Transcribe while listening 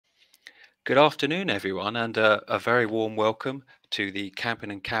Good afternoon, everyone, and a very warm welcome to the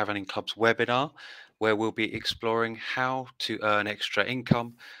Camping and Caravanning Club's webinar, where we'll be exploring how to earn extra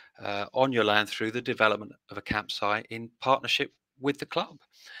income on your land through the development of a campsite in partnership with the club.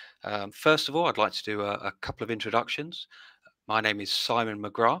 First of all, I'd like to do a couple of introductions. My name is Simon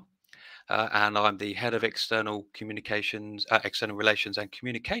McGrath, and I'm the head of external relations and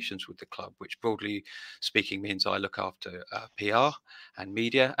communications with the club, which broadly speaking means I look after PR and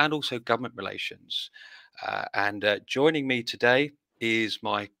media and also government relations. And joining me today is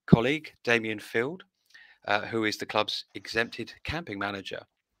my colleague, Damien Field, who is the club's exempted camping manager.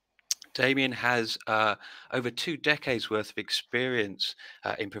 Damien has over 2 decades worth of experience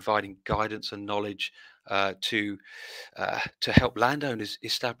in providing guidance and knowledge to help landowners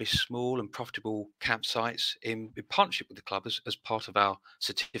establish small and profitable campsites in partnership with the club as part of our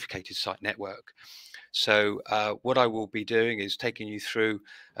certificated site network. So, what I will be doing is taking you through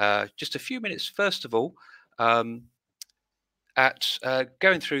just a few minutes, first of all. Um, at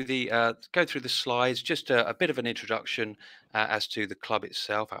going through the slides, just a bit of an introduction as to the club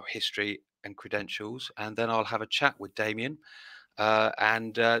itself, our history and credentials, and then I'll have a chat with Damien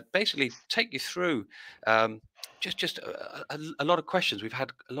and basically take you through um, just a lot of questions. We've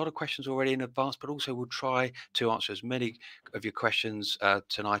had a lot of questions already in advance, but also we'll try to answer as many of your questions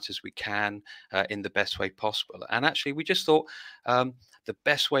tonight as we can in the best way possible. And actually, we just thought the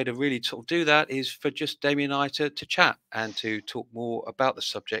best way to really sort of do that is for just Damien and I to chat and to talk more about the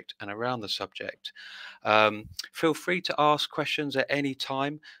subject and around the subject. Feel free to ask questions at any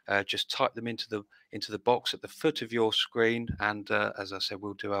time. Just type them into the box at the foot of your screen, and as I said,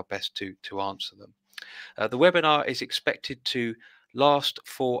 we'll do our best to answer them. The webinar is expected to last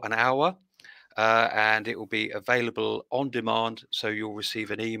for an hour. And it will be available on demand, so you'll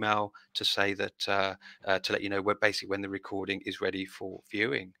receive an email to say that to let you know basically when the recording is ready for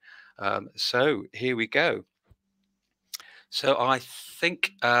viewing. So here we go. So I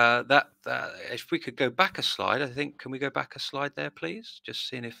think that if we could go back a slide, I think, can we go back a slide there, please? Just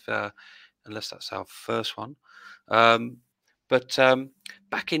seeing if unless that's our first one. Um, but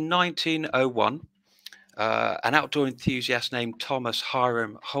back in 1901, an outdoor enthusiast named Thomas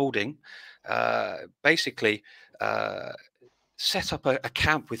Hiram Holding basically uh, set up a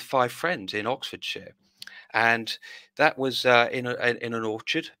camp with 5 friends in Oxfordshire. And that was in an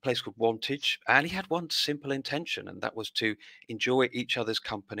orchard, a place called Wantage. And he had one simple intention, and that was to enjoy each other's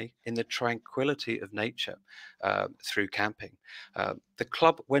company in the tranquility of nature through camping. The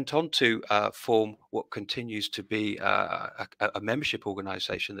club went on to form what continues to be a membership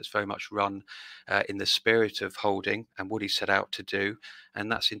organisation that's very much run in the spirit of Holding and what he set out to do, and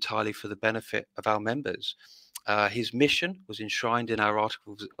that's entirely for the benefit of our members. His mission was enshrined in our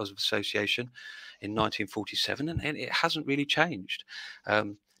Articles of Association in 1947, and it hasn't really changed.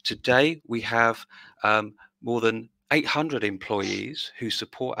 Today, we have more than 800 employees who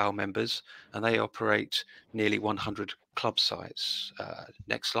support our members, and they operate nearly 100 club sites.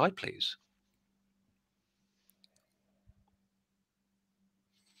 Next slide, please.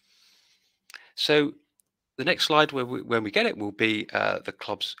 So the next slide, when we get it, will be the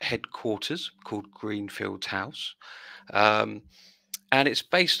club's headquarters called Greenfields House. Um, and it's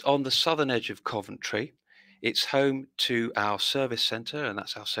based on the southern edge of Coventry. It's home to our service centre, and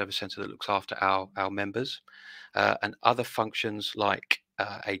that's our service centre that looks after our members and other functions like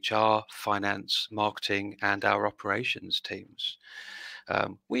HR, finance, marketing, and our operations teams.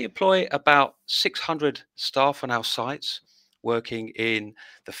 We employ about 600 staff on our sites, working in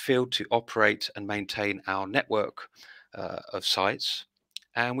the field to operate and maintain our network of sites.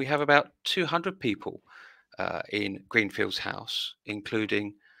 And we have about 200 people in Greenfields House,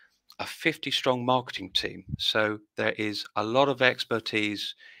 including a 50-strong marketing team. So there is a lot of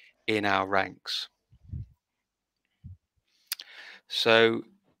expertise in our ranks. So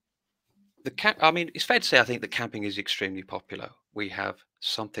I mean, it's fair to say I think that camping is extremely popular. We have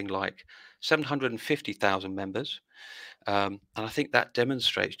something like 750,000 members, and I think that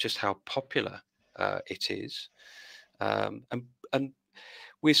demonstrates just how popular it is. And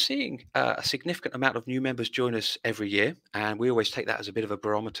we're seeing a significant amount of new members join us every year, and we always take that as a bit of a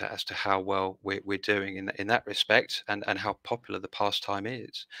barometer as to how well we're doing in that respect, and how popular the pastime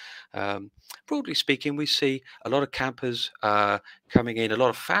is. Broadly speaking, we see a lot of campers coming in, a lot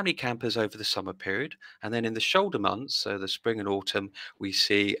of family campers over the summer period, and then in the shoulder months, so the spring and autumn, we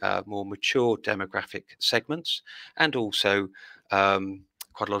see more mature demographic segments, and also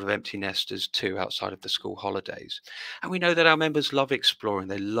quite a lot of empty nesters too outside of the school holidays. And we know that our members love exploring.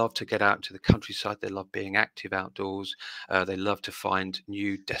 They love to get out into the countryside. They love being active outdoors. They love to find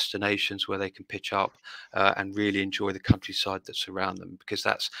new destinations where they can pitch up and really enjoy the countryside that's around them, because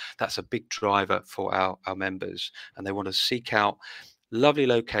that's a big driver for our members. And they want to seek out lovely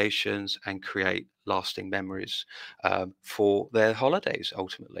locations and create lasting memories for their holidays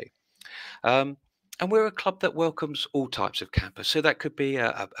ultimately. Um, and we're a club that welcomes all types of campers. So that could be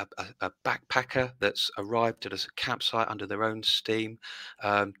a backpacker that's arrived at a campsite under their own steam,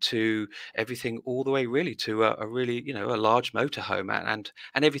 to everything all the way really to a really, a large motorhome, and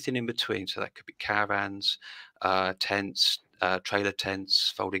everything in between. So that could be caravans, tents, trailer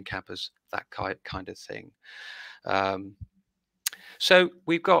tents, folding campers, that kind of thing. Um, so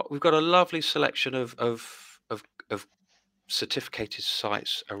we've got a lovely selection of certificated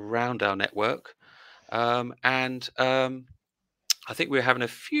sites around our network. And I think we're having a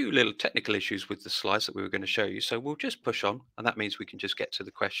few little technical issues with the slides that we were going to show you. So we'll just push on, and that means we can just get to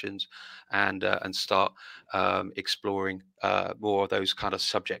the questions and start exploring more of those kind of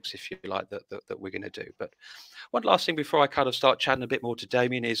subjects, if you like, that we're going to do. But one last thing before I kind of start chatting a bit more to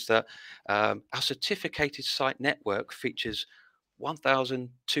Damien is that our certificated site network features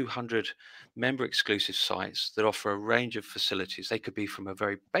 1,200 member exclusive sites that offer a range of facilities. They could be from a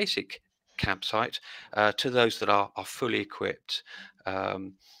very basic campsite to those that are fully equipped.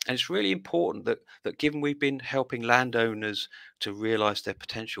 And it's really important that given we've been helping landowners to realize their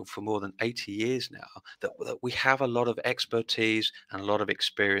potential for more than 80 years now, that we have a lot of expertise and a lot of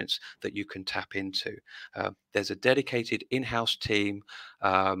experience that you can tap into. There's a dedicated in-house team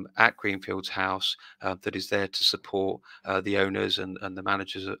at Greenfields House that is there to support the owners and the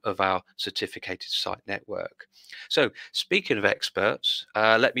managers of our certificated site network. So, speaking of experts,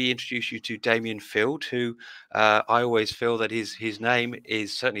 let me introduce you to Damien Field, who I always feel that his name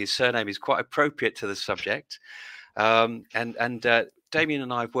is, certainly his surname is, quite appropriate to the subject. And Damien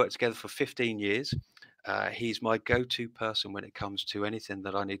and I have worked together for 15 years. He's my go-to person when it comes to anything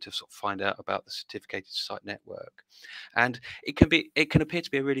that I need to sort of find out about the certificated site network. And it can appear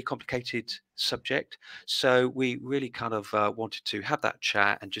to be a really complicated subject. So we really kind of wanted to have that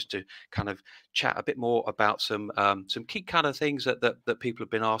chat and just to kind of chat a bit more about some key kind of things that people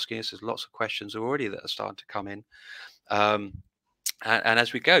have been asking us. There's lots of questions already that are starting to come in. Um, and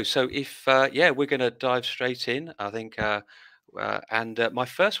as we go, so if we're going to dive straight in, I think. And my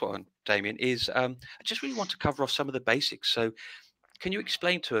first one, Damien, is I just really want to cover off some of the basics. So, can you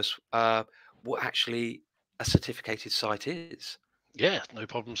explain to us what actually a certificated site is? Yeah, no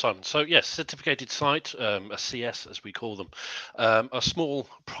problem, Simon. So, yes, certificated site, a CS as we call them, are small,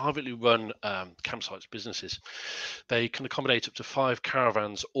 privately run campsites businesses. They can accommodate up to 5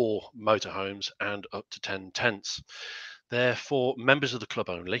 caravans or motorhomes and up to 10 tents. They're for members of the club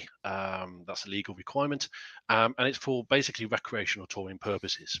only. That's a legal requirement. And it's for basically recreational touring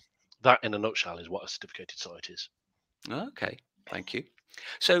purposes. That, in a nutshell, is what a certificated site is. Okay, thank you.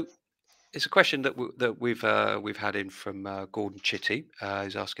 So, it's a question that we've had in from Gordon Chitty.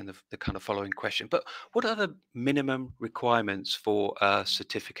 He's asking the kind of following question. But what are the minimum requirements for a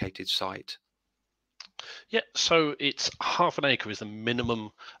certificated site? Yeah, so it's half an acre is the minimum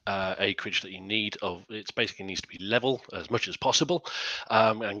acreage that you need. Of it's basically needs to be level as much as possible,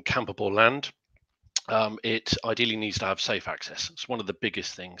 and campable land. It ideally needs to have safe access. It's one of the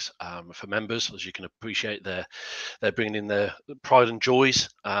biggest things for members, as you can appreciate. They're bringing in their pride and joys,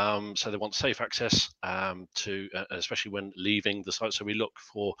 so they want safe access to, especially when leaving the site. So we look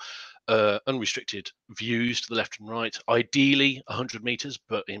for unrestricted views to the left and right, ideally 100 meters,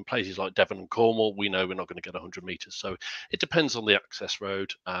 but in places like Devon and Cornwall, we know we're not going to get 100 meters. So it depends on the access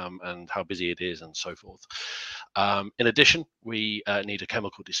road and how busy it is and so forth. In addition, we need a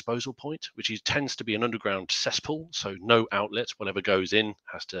chemical disposal point, tends to be an underground cesspool, so no outlets. Whatever goes in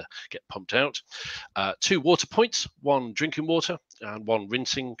has to get pumped out. 2 water points, one drinking water and one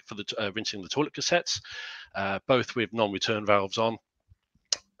rinsing for the rinsing the toilet cassettes, both with non-return valves on.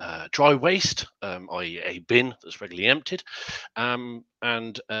 Dry waste, i.e., a bin that's regularly emptied, and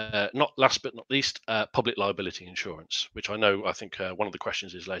not last but not least, public liability insurance, which I think one of the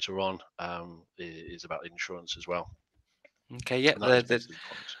questions is later on, is about insurance as well, Okay, yeah, and that is one of the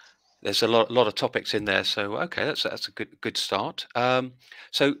requirements. there's a lot of topics in there. So okay, that's a good start.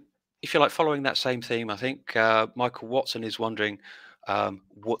 So if you're like following that same theme, I think Michael Watson is wondering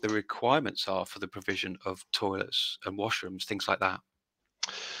what the requirements are for the provision of toilets and washrooms, things like that.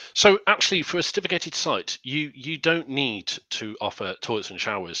 So actually, for a certificated site, you don't need to offer toilets and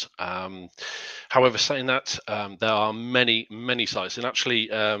showers. However, saying that, there are many sites, and actually,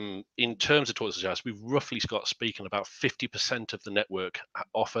 in terms of toilets and showers, we've roughly got speaking about 50% of the network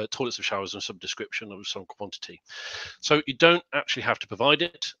offer toilets and showers of some description or some quantity. So you don't actually have to provide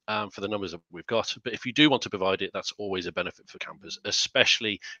it for the numbers that we've got, but if you do want to provide it, that's always a benefit for campers,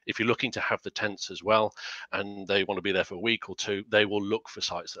 especially if you're looking to have the tents as well, and they want to be there for a week or two. They will look for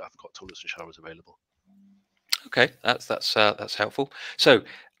sites that have got toilets and showers available. Okay, that's helpful. So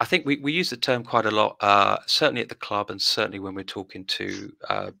I think we use the term quite a lot, certainly at the club, and certainly when we're talking to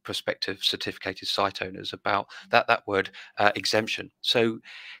prospective certificated site owners about that word exemption. So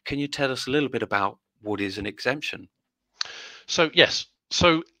can you tell us a little bit about what is an exemption? So yes,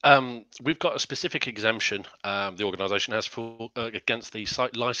 so we've got a specific exemption the organisation has for against the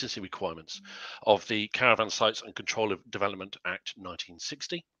site licensing requirements of the Caravan Sites and Control of Development Act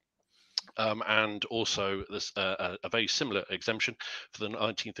 1960. And also there's a very similar exemption for the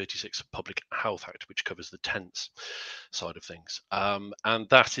 1936 Public Health Act, which covers the tents side of things. And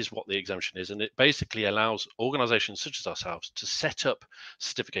that is what the exemption is. And it basically allows organizations such as ourselves to set up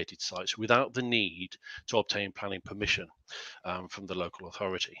certificated sites without the need to obtain planning permission from the local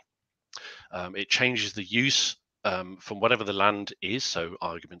authority. It changes the use from whatever the land is, so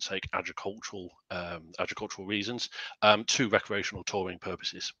argument's sake, agricultural reasons, to recreational touring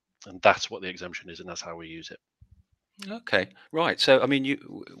purposes, and that's what the exemption is, and that's how we use it. Okay, right. So, I mean,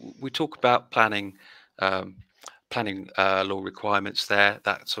 we talk about um, planning law requirements there,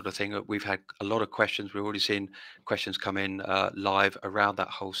 that sort of thing. We've had a lot of questions. We've already seen questions come in live around that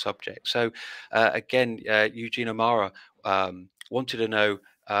whole subject. So, again, Eugene O'Mara wanted to know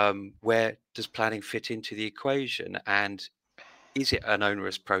where does planning fit into the equation, and is it an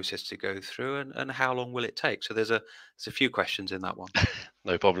onerous process to go through, and how long will it take? So, there's a few questions in that one.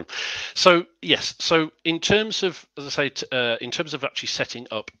 No problem. So yes, so in terms of, as I say, in terms of actually setting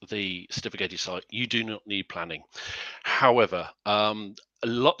up the certificated site, you do not need planning. However,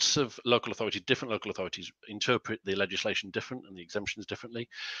 lots of different local authorities interpret the legislation different and the exemptions differently.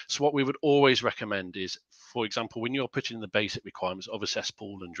 So what we would always recommend is, for example, when you're putting in the basic requirements of a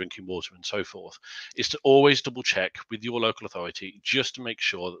cesspool and drinking water and so forth, is to always double check with your local authority just to make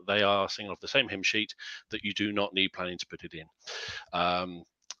sure that they are singing off the same hymn sheet, that you do not need planning to put it in. Um,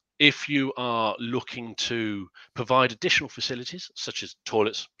 if you are looking to provide additional facilities such as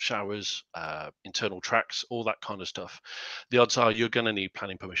toilets, showers, internal tracks, all that kind of stuff, the odds are you're going to need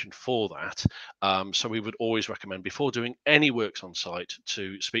planning permission for that. So we would always recommend, before doing any works on site,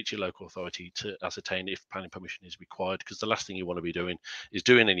 to speak to your local authority to ascertain if planning permission is required, because the last thing you want to be doing is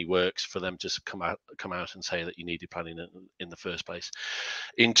doing any works for them to come out and say that you needed planning in the first place.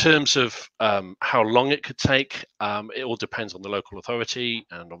 In terms of how long it could take, it all depends on the local authority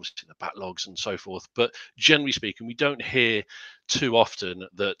and obviously the backlogs and so forth. But generally speaking, we don't hear too often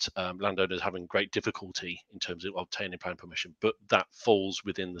that landowners are having great difficulty in terms of obtaining planning permission, but that falls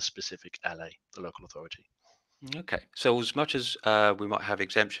within the specific LA, the local authority. Okay, so as much as we might have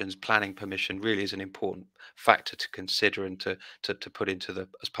exemptions, planning permission really is an important factor to consider and to put into the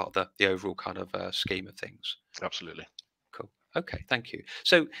as part of the overall kind of scheme of things. Absolutely. Cool. Okay, thank you.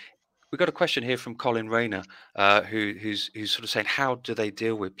 So we've got a question here from Colin Rayner, who's sort of saying, how do they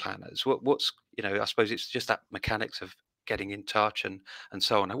deal with planners? What's I suppose it's just that mechanics of getting in touch and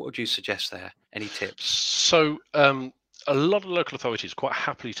so on. What would you suggest there? Any tips? So, a lot of local authorities quite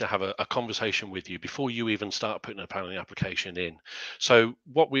happily to have a conversation with you before you even start putting a planning application in. So,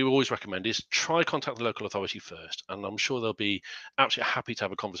 what we always recommend is try contact the local authority first, and I'm sure they'll be absolutely happy to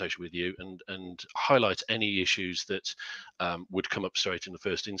have a conversation with you and highlight any issues that would come up straight in the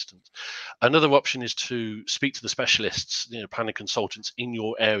first instance. Another option is to speak to the specialists, planning consultants in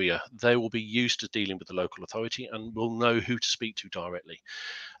your area. They will be used to dealing with the local authority and will know who to speak to directly.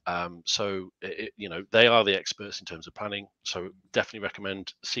 They are the experts in terms of planning. So definitely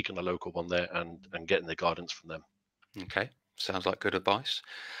recommend seeking a local one there and getting the guidance from them. Okay, sounds like good advice.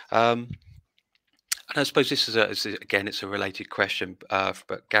 Um, and I suppose again, it's a related question,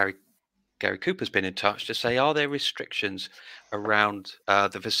 but Gary Cooper's been in touch to say, are there restrictions around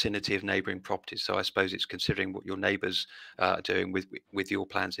the vicinity of neighbouring properties? So I suppose it's considering what your neighbours are doing with your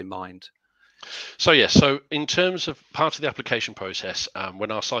plans in mind. So yes, so in terms of part of the application process,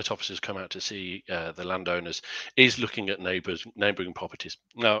 when our site officers come out to see the landowners, is looking at neighbouring properties.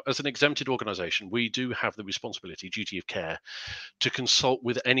 Now, as an exempted organisation, we do have the responsibility, duty of care, to consult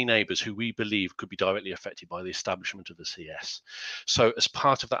with any neighbours who we believe could be directly affected by the establishment of the CS. So, as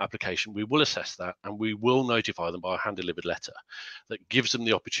part of that application, we will assess that and we will notify them by a hand delivered letter that gives them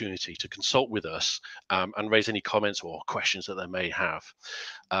the opportunity to consult with us and raise any comments or questions that they may have.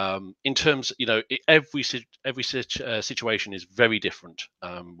 In terms, every situation is very different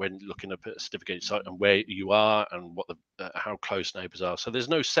when looking at a certificated site and where you are and what the how close neighbours are. So there's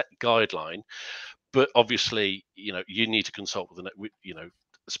no set guideline, but obviously, you need to consult with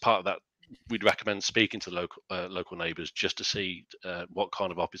as part of that. We'd recommend speaking to local neighbours just to see what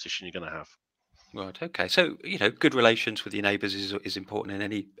kind of opposition you're going to have. Right. Okay. So good relations with your neighbours is important in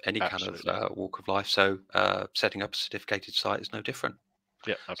any kind of Absolutely. walk of life. So setting up a certificated site is no different.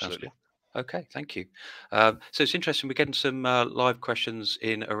 Yeah, Sounds absolutely. good. Okay, thank you. So it's interesting. We're getting some live questions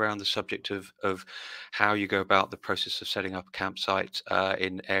in around the subject of how you go about the process of setting up a campsite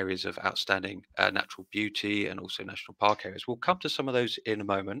in areas of outstanding natural beauty and also national park areas. We'll come to some of those in a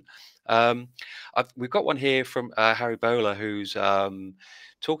moment. We've got one here from Harry Bowler who's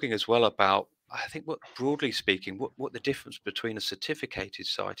talking as well about. I think what broadly speaking, what the difference between a certificated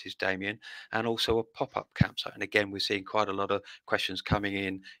site is, Damien, and also a pop-up campsite. And again, we're seeing quite a lot of questions coming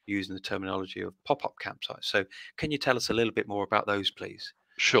in using the terminology of pop-up campsites. So can you tell us a little bit more about those, please?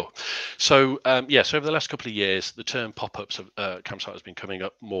 Sure. So yes, over the last couple of years, the term pop-ups of campsite has been coming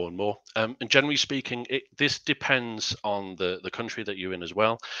up more and more. And generally speaking, this depends on the country that you're in as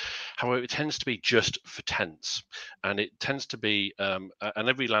well. However, it tends to be just for tents, and it tends to be, and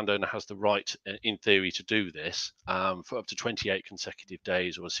every landowner has the right, in theory, to do this for up to 28 consecutive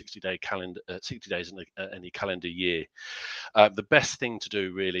days or a 60-day calendar, 60 days in any calendar year. The best thing to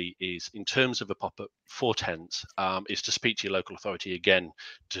do really is, in terms of a pop-up for tents, is to speak to your local authority again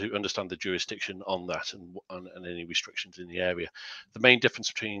to understand the jurisdiction on that and any restrictions in the area. The main difference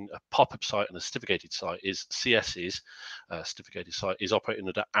between a pop-up site and a certificated site is CS's certificated site is operating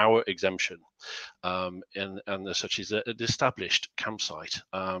under our exemption, and as such is an established campsite.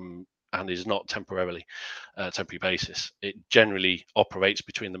 And is not temporary basis. It generally operates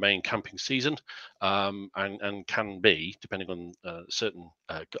between the main camping season and can be, depending on certain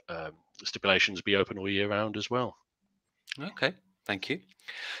stipulations, be open all year round as well. Okay, thank you.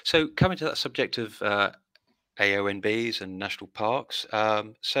 So coming to that subject of AONBs and national parks.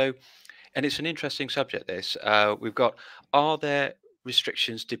 And it's an interesting subject, this. We've got, are there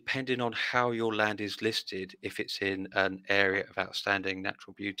restrictions depending on how your land is listed, if it's in an area of outstanding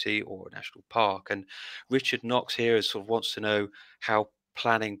natural beauty or a national park? And Richard Knox here sort of wants to know how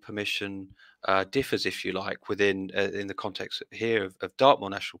planning permission differs, if you like, within in the context here of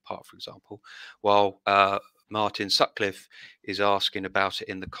Dartmoor National Park, for example, while Martin Sutcliffe is asking about it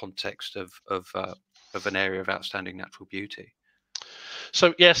in the context of an area of outstanding natural beauty.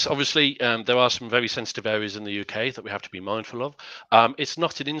 So yes, obviously there are some very sensitive areas in the UK that we have to be mindful of. It's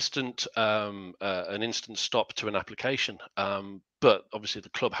not an instant stop to an application, but obviously the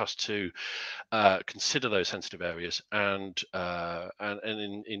club has to consider those sensitive areas, and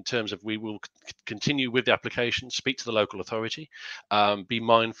in terms of, we will continue with the application, speak to the local authority, be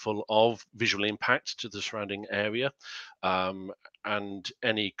mindful of visual impact to the surrounding area, um, and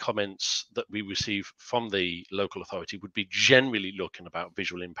any comments that we receive from the local authority would be generally looking about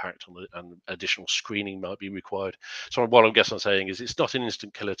visual impact and additional screening might be required. So what I'm saying is it's not an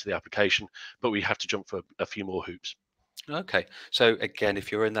instant killer to the application, but we have to jump for a few more hoops. Okay. So again,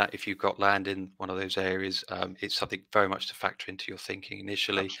 if you're in that, if you've got land in one of those areas, it's something very much to factor into your thinking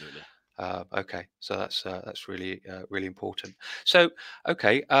initially. Absolutely. Okay, so that's really really important. So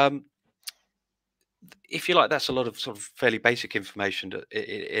okay, if you like, that's a lot of sort of fairly basic information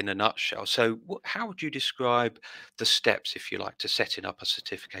in a nutshell. So how would you describe the steps, if you like, to setting up a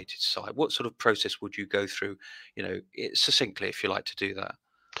certificated site? What sort of process would you go through? Succinctly, if you like to do that.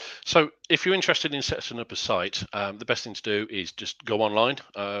 So, if you're interested in setting up a site, the best thing to do is just go online,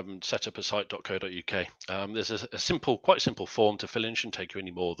 setupasite.co.uk. There's a simple, quite simple form to fill in, shouldn't take you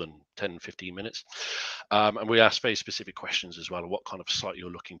any more than 10, 15 minutes. And we ask very specific questions as well, what kind of site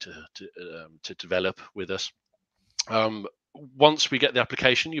you're looking to develop with us. Once we get the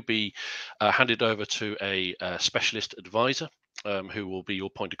application, you'll be handed over to a specialist advisor who will be your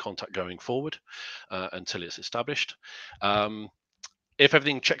point of contact going forward until it's established. If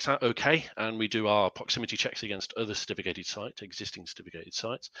everything checks out okay, and we do our proximity checks against other certificated sites, existing certificated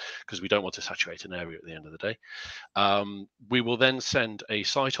sites, because we don't want to saturate an area at the end of the day, we will then send a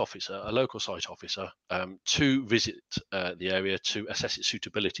site officer, a local site officer, to visit the area to assess its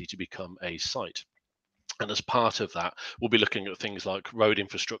suitability to become a site. And as part of that, we'll be looking at things like road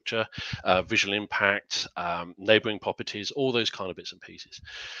infrastructure, visual impact, neighbouring properties, all those kind of bits and pieces.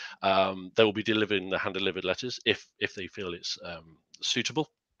 They will be delivering the hand-delivered letters if they feel it's suitable.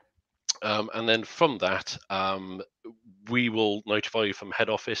 And then from that, we will notify you from head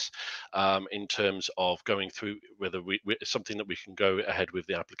office in terms of going through whether it's something that we can go ahead with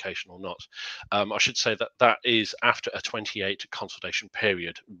the application or not. I should say that that is after a 28 consultation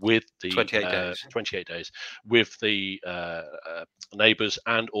period with the 28 days. 28 days with the neighbours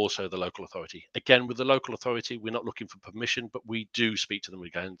and also the local authority. Again, with the local authority, we're not looking for permission, but we do speak to them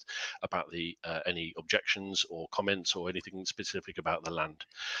again about the any objections or comments or anything specific about the land.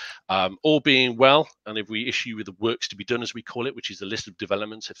 All being well, and if we issue with the works to be done, as we call it, which is the list of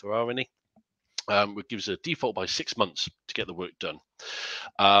developments, if there are any, it gives a default by 6 months to get the work done.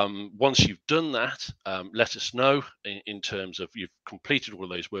 Once you've done that, let us know in terms of you've completed all of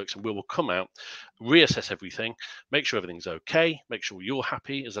those works, and we will come out, reassess everything, make sure everything's okay, make sure you're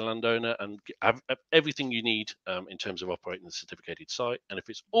happy as a landowner, and have everything you need in terms of operating the certificated site. And if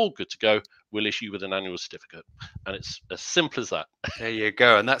it's all good to go, we'll issue you with an annual certificate, and it's as simple as that. There you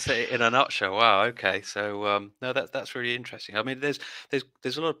go, and that's it in a nutshell. Wow. Okay, so no, that's really interesting. I mean, there's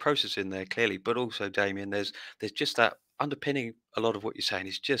a lot of process in there clearly, but also, Damien, there's just that underpinning a lot of what you're saying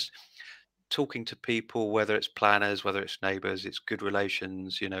is just talking to people, whether it's planners, whether it's neighbours, it's good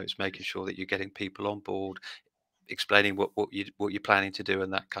relations. It's making sure that you're getting people on board, explaining what you're planning to do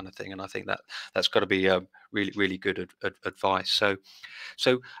and that kind of thing. And I think that's got to be really good advice. So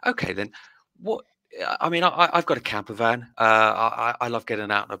okay then, what I mean, I've got a camper van. I love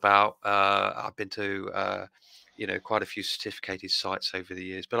getting out and about. I've been to quite a few certificated sites over the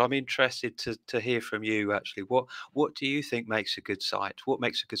years, but I'm interested to hear from you actually. What do you think makes a good site? What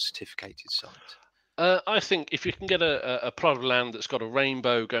makes a good certificated site? I think if you can get a plot of land that's got a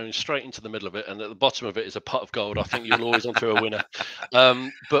rainbow going straight into the middle of it, and at the bottom of it is a pot of gold, I think you'll always onto a winner. But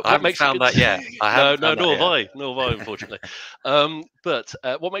I what haven't makes a found good that yet. I no, haven't no, found that yet. nor have I, unfortunately. But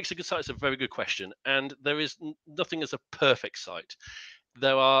what makes a good site is a very good question, and there is nothing as a perfect site.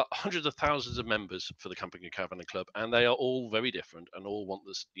 There are hundreds of thousands of members for the Camping and Caravanning Club, and they are all very different and all want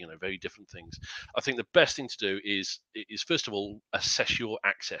this, very different things. I think the best thing to do is first of all assess your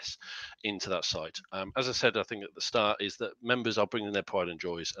access into that site. As I said, I think at the start is that members are bringing their pride and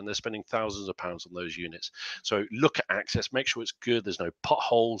joys, and they're spending thousands of pounds on those units. So look at access, make sure it's good. There's no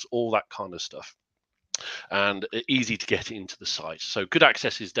potholes, all that kind of stuff, and easy to get into the site. So good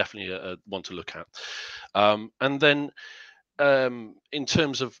access is definitely a one to look at, and then in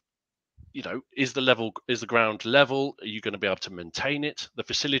terms of is the ground level, are you going to be able to maintain it, the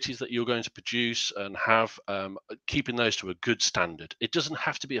facilities that you're going to produce and have, keeping those to a good standard. It doesn't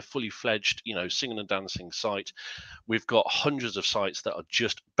have to be a fully fledged singing and dancing site. We've got hundreds of sites that are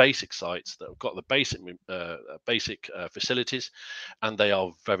just basic sites that have got the basic facilities, and they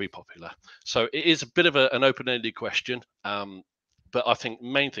are very popular. So it is a bit of an open-ended question, but I think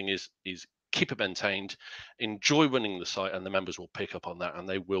main thing is keep it maintained, enjoy running the site, and the members will pick up on that and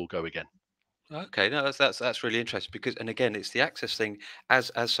they will go again. Okay, no, that's really interesting because, and again, it's the access thing.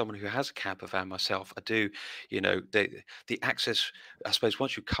 As someone who has a camper van myself, I do, the access. I suppose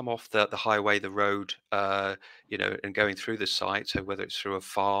once you come off the highway, the road, and going through the site. So whether it's through a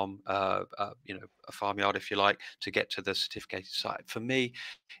farm, a farmyard, if you like, to get to the certificated site. For me,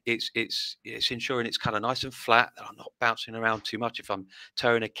 it's ensuring it's kind of nice and flat, that I'm not bouncing around too much. If I'm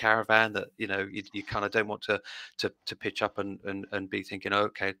towing a caravan, that you kind of don't want to pitch up and be thinking, oh,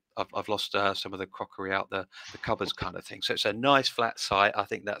 okay, I've lost some of the crockery out the cupboards, kind of thing. So it's a nice flat site. I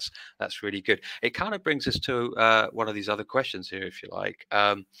think that's really good. It kind of brings us to one of these other questions here, if you like,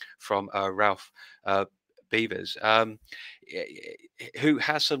 from Ralph Beavers, who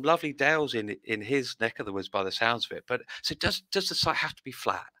has some lovely dales in his neck of the woods, by the sounds of it. But so does the site have to be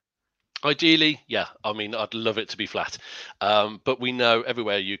flat? Ideally, yeah. I mean, I'd love it to be flat, but we know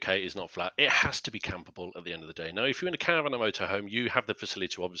everywhere UK is not flat. It has to be campable at the end of the day. Now, if you're in a caravan or motorhome, you have the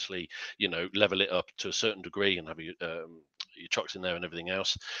facility to obviously, level it up to a certain degree and have your trucks in there and everything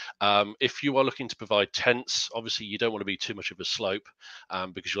else. If you are looking to provide tents, obviously you don't want to be too much of a slope,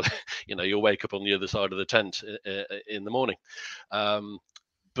 because you'll, you'll wake up on the other side of the tent in the morning.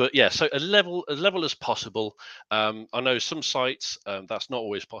 but yeah, so as level as possible. I know some sites that's not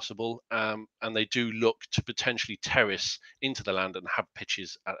always possible, and they do look to potentially terrace into the land and have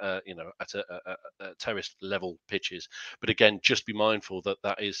pitches at at a terrace level pitches. But again, just be mindful that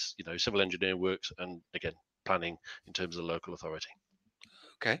that is civil engineering works, and again planning in terms of the local authority.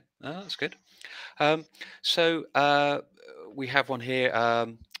 Okay, that's good. Um, so we have one here.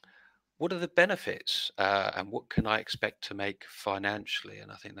 What are the benefits, and what can I expect to make financially?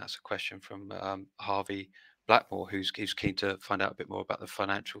 And I think that's a question from Harvey Blackmore, who's keen to find out a bit more about the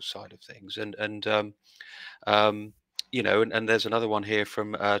financial side of things. Um, and there's another one here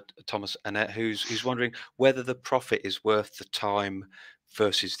from Thomas Annette, who's wondering whether the profit is worth the time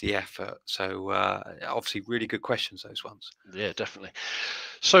versus the effort. So obviously, really good questions, those ones. Yeah, definitely.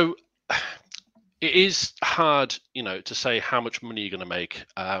 So it is hard, to say how much money you're going to make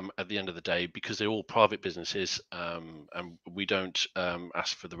at the end of the day, because they're all private businesses, and we don't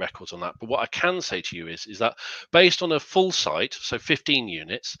ask for the records on that. But what I can say to you is that based on a full site, so 15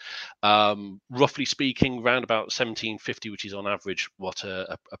 units, roughly speaking, around about 1750, which is on average what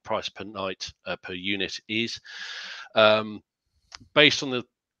a price per night per unit is. Um, Based on the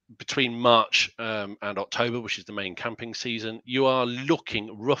between March and October, which is the main camping season, you are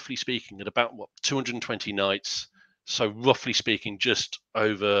looking, roughly speaking, at about what 220 nights. So roughly speaking, just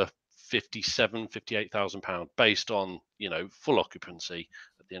over 58,000 pound, based on full occupancy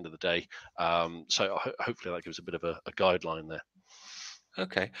at the end of the day. So hopefully that gives a bit of a guideline there.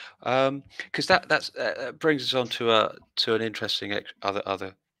 Okay, because that brings us on to an interesting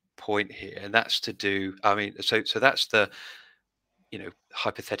other point here, and that's to do. I mean, so that's the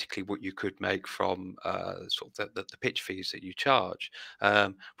hypothetically what you could make from sort of the pitch fees that you charge.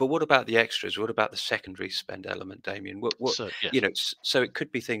 But what about the extras? What about the secondary spend element, Damien? What So yeah. so it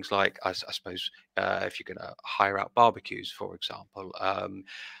could be things like I suppose if you're going to hire out barbecues, for example,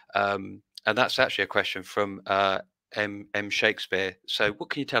 and that's actually a question from. M. Shakespeare. So, what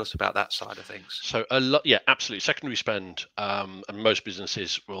can you tell us about that side of things? So a lot, yeah, absolutely. Secondary spend, and most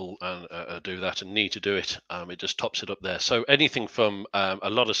businesses will do that and need to do it. It just tops it up there. So anything from a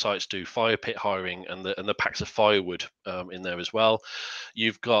lot of sites do fire pit hiring and the packs of firewood in there as well.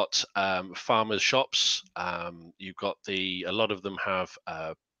 You've got farmers shops. You've got a lot of them have.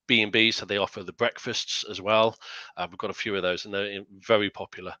 B&B, so they offer the breakfasts as well. We've got a few of those, and they're very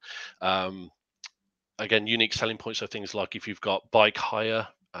popular. Um, Again, unique selling points are things like if you've got bike hire,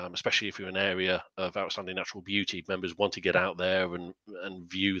 especially if you're in an area of outstanding natural beauty, members want to get out there and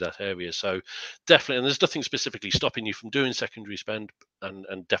view that area. So definitely, and there's nothing specifically stopping you from doing secondary spend,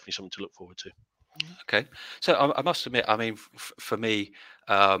 and definitely something to look forward to. Okay, so I must admit, I mean, for me,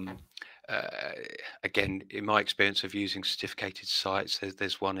 um, uh, again, in my experience of using certificated sites,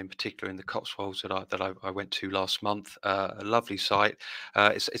 there's one in particular in the Cotswolds that I went to last month. A lovely site.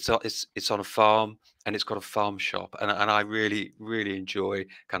 It's on a farm and it's got a farm shop, and I really enjoy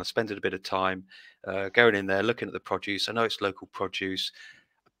kind of spending a bit of time going in there, looking at the produce. I know it's local produce.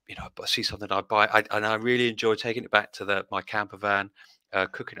 I see something I buy, and I really enjoy taking it back to my camper van,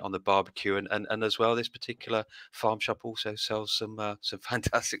 cooking it on the barbecue, and as well, this particular farm shop also sells some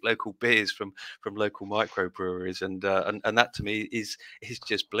fantastic local beers from local microbreweries, and that to me is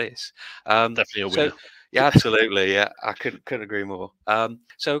just bliss. Definitely a So. winner. Yeah, absolutely. Yeah, I couldn't agree more.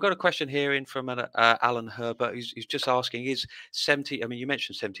 So we've got a question here in from Alan Herbert, who's just asking: Is 70? I mean, you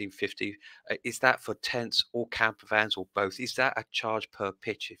mentioned 1750. Is that for tents or camper vans or both? Is that a charge per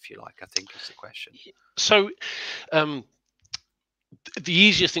pitch, if you like? I think is the question. So um, the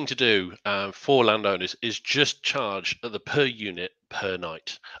easiest thing to do for landowners is just charge at the per unit per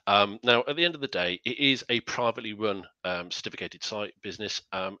night. Now, at the end of the day, it is a privately run certificated site business,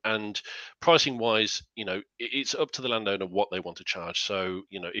 and pricing wise, it's up to the landowner what they want to charge. So,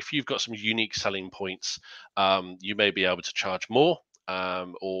 if you've got some unique selling points, you may be able to charge more,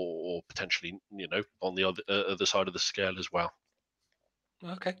 or potentially, on the other side of the scale as well.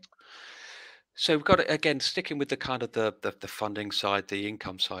 Okay. So we've got again sticking with the kind of the funding side, the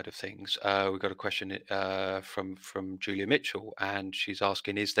income side of things. We've got a question from Julia Mitchell, and she's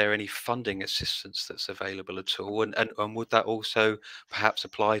asking: Is there any funding assistance that's available at all? And would that also perhaps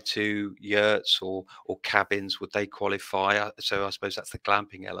apply to yurts or cabins? Would they qualify? So I suppose that's the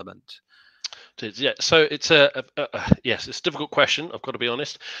glamping element. Yeah, so it's yes, it's a difficult question. I've got to be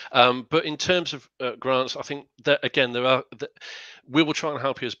honest, but in terms of grants, I think that again we will try and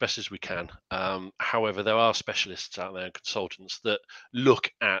help you as best as we can. However, there are specialists out there and consultants that look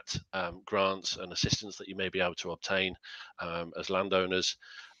at grants and assistance that you may be able to obtain as landowners.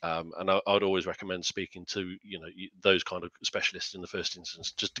 And I would always recommend speaking to those kind of specialists in the first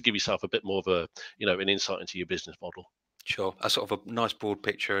instance, just to give yourself a bit more of an insight into your business model. Sure. A sort of a nice broad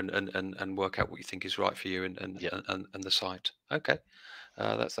picture, and work out what you think is right for you, Yeah. and the site. Okay.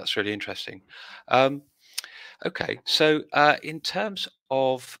 That's really interesting. Um, okay, so in terms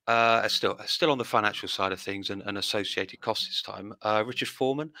of still on the financial side of things, and associated costs this time, Richard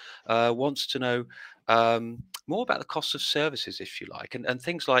Foreman wants to know more about the cost of services, if you like, and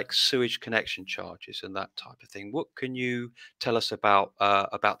things like sewage connection charges and that type of thing. What can you tell us about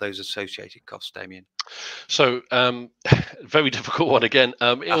those associated costs, Damien? So, very difficult one again. It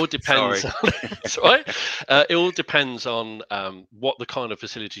Ah, all depends. sorry. That's all right. It all depends on what the kind of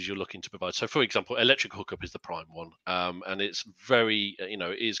facilities you're looking to provide. So, for example, electric hookup is the prime one, and it's very,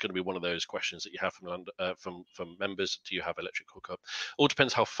 it is going to be one of those questions that you have from members. Do you have electric hookup? All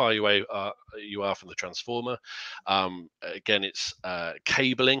depends how far away you are from the transformer. Again, it's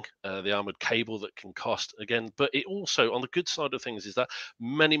cabling, the armored cable that can cost again. But it also, on the good side of things, is that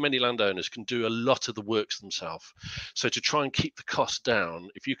many landowners can do a lot of the works themselves. So to try and keep the cost down,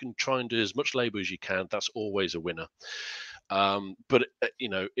 if you can try and do as much labor as you can, that's always a winner. But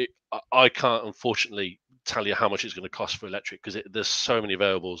I can't unfortunately tell you how much it's going to cost for electric because there's so many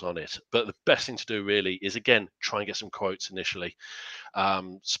variables on it. But the best thing to do really is again try and get some quotes initially.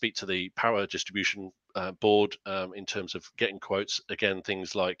 Speak to the power distribution board in terms of getting quotes. Again,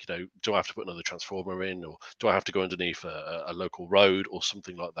 things like, do I have to put another transformer in, or do I have to go underneath a local road or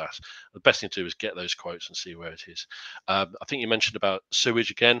something like that? The best thing to do is get those quotes and see where it is. I think you mentioned about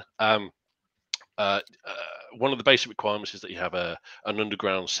sewage again. Uh, uh, One of the basic requirements is that you have an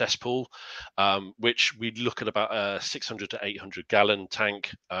underground cesspool, which we look at about a 600 to 800 gallon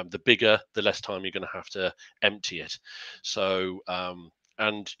tank. The bigger, the less time you're going to have to empty it. So,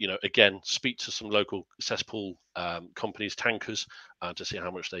 and again, speak to some local cesspool companies, tankers, to see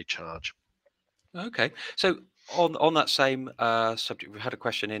how much they charge. Okay, so on that same subject, we've had a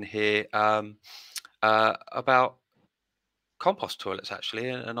question in here about compost toilets, actually,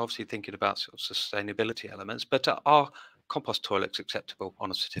 and obviously thinking about sort of sustainability elements. But are compost toilets acceptable on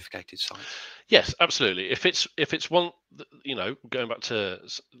a certificated site? Yes, absolutely. If it's one, going back to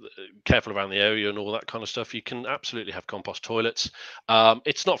careful around the area and all that kind of stuff, you can absolutely have compost toilets.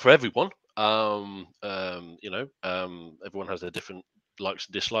 It's not for everyone. Everyone has their different likes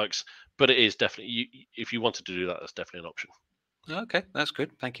and dislikes, but it is definitely if you wanted to do that, that's definitely an option. Okay, that's good.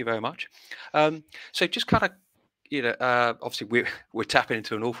 Thank you very much. So just kind of, obviously we're tapping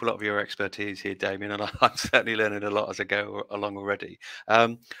into an awful lot of your expertise here, Damien, and I'm certainly learning a lot as I go along already.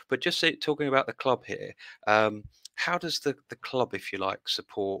 But just talking about the club here, how does the club, if you like,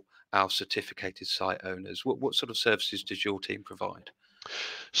 support our certificated site owners? What sort of services does your team provide?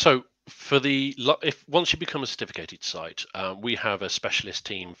 So for if once you become a certificated site, we have a specialist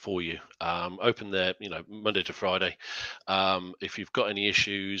team for you. Open there, Monday to Friday. If you've got any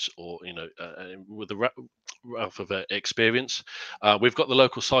issues or with the wealth of experience, we've got the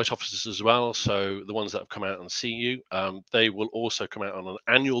local site officers as well. So the ones that have come out and see you, they will also come out on an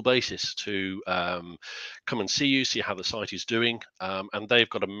annual basis to come and see you, see how the site is doing, and they've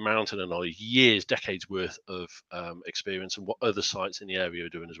got a mountain of knowledge, years, decades worth of experience, and what other sites in the area are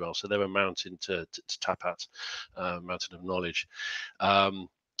doing as well. So they're a mountain to tap at, mountain of knowledge. And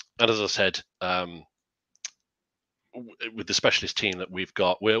as I said, with the specialist team that we've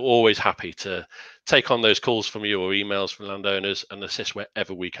got, we're always happy to take on those calls from you or emails from landowners and assist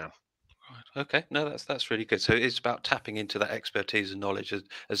wherever we can. Right. Okay. No, that's really good. So it's about tapping into that expertise and knowledge,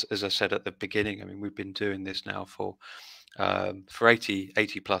 as I said at the beginning. I mean, we've been doing this now for 80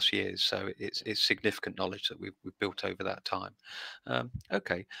 plus years, so it's significant knowledge that we've built over that time.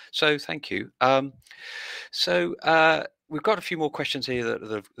 Okay, so thank you. We've got a few more questions here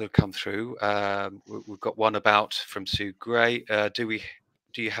that have come through. We've got one about from Sue Gray.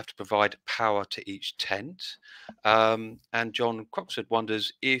 Do you have to provide power to each tent? And John Croxford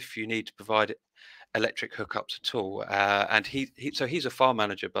wonders if you need to provide electric hookups at all. And he's a farm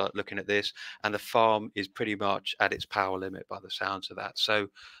manager, but looking at this, and the farm is pretty much at its power limit by the sounds of that. So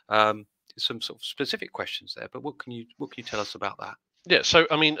some sort of specific questions there. But what can you tell us about that? Yeah, so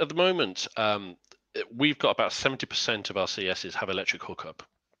I mean, at the moment, we've got about 70% of our CSs have electric hookup.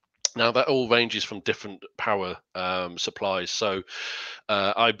 Now that all ranges from different power supplies. So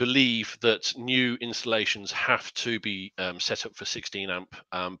I believe that new installations have to be set up for 16 amp,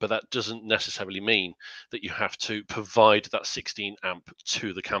 but that doesn't necessarily mean that you have to provide that 16 amp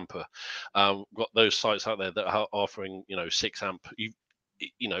to the camper. We've got those sites out there that are offering 6 amp.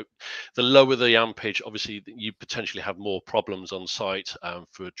 you know, the lower the ampage, obviously you potentially have more problems on site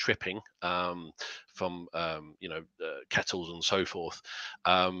for tripping from kettles and so forth.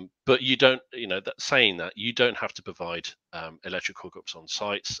 But you don't, that saying that, you don't have to provide electric hookups on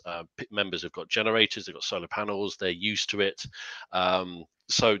sites. Members have got generators, they've got solar panels, they're used to it.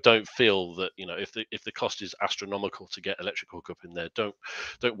 So don't feel that, if the cost is astronomical to get electric hookup in there, don't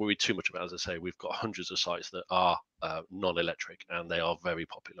worry too much about it. As I say, we've got hundreds of sites that are non-electric, and they are very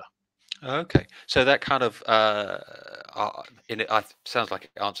popular. Okay, so that kind of in it, sounds like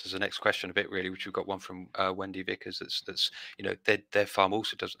it answers the next question a bit, really, which we've got one from Wendy Vickers. That's their farm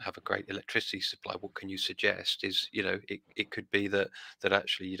also doesn't have a great electricity supply. What can you suggest? Is it could be that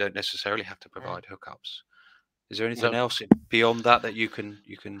actually you don't necessarily have to provide hookups. Is there anything No, else beyond that you can?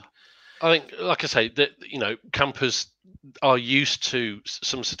 I think, like I say, that campers are used to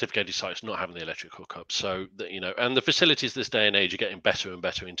some certificated sites not having the electric hookup. So that, and the facilities this day and age are getting better and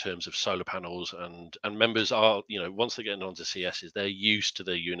better in terms of solar panels, and members are, once they're getting onto CSs, they're used to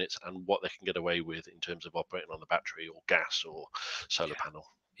their units and what they can get away with in terms of operating on the battery or gas or solar panel.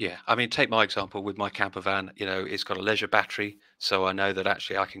 Yeah, I mean, take my example with my camper van. It's got a leisure battery, so I know that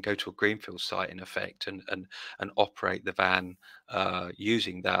actually I can go to a greenfield site in effect and operate the van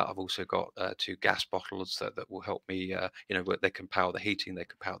using that. I've also got two gas bottles that will help me. Where they can power the heating, they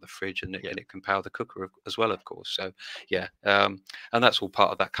can power the fridge, and Yeah, it can power the cooker as well, of course. So yeah, and that's all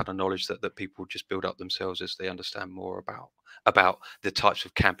part of that kind of knowledge that people just build up themselves as they understand more about the types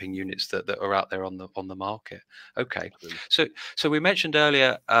of camping units that are out there on the market. Okay, absolutely. so we mentioned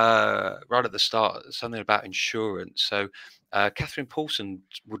earlier, right at the start, something about insurance. So Catherine Paulson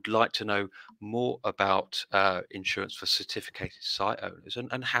would like to know more about insurance for certificated site owners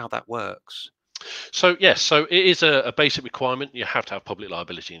and how that works. So yes, so it is a basic requirement. You have to have public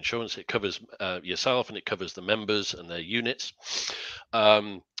liability insurance. It covers yourself, and it covers the members and their units.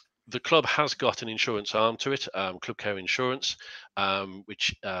 Um, the club has got an insurance arm to it, Club Care Insurance,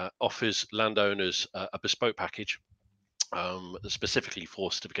 which offers landowners a bespoke package specifically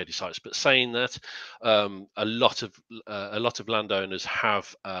for certificated sites. But saying that, a lot of landowners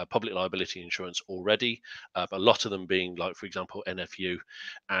have public liability insurance already. A lot of them being, like, for example, NFU,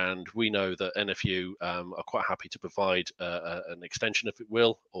 and we know that NFU are quite happy to provide an extension, if it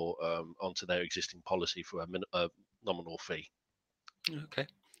will, or onto their existing policy for a nominal fee. Okay,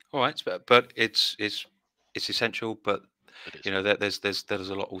 all right, but it's essential, but It is. there's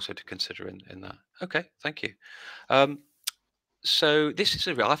a lot also to consider in that. Okay, thank you. Um, So this is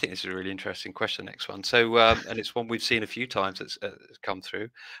I think this is a really interesting question. Next one. So and it's one we've seen a few times that's come through.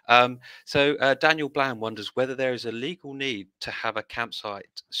 Daniel Bland wonders whether there is a legal need to have a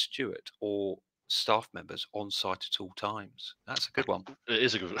campsite steward or staff members on site at all times. That's a good one. It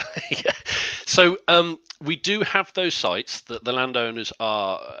is a good. Yeah. So we do have those sites that the landowners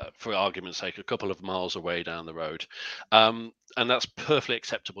are, for argument's sake, a couple of miles away down the road, and that's perfectly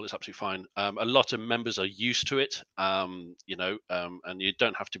acceptable. It's absolutely fine. A lot of members are used to it, and you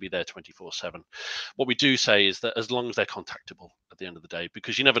don't have to be there 24/7. What we do say is that as long as they're contactable at the end of the day,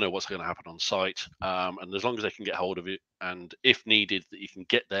 because you never know what's going to happen on site, and as long as they can get hold of it, and if needed, that you can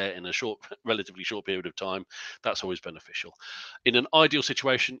get there in a relatively short period of time, that's always beneficial. In an ideal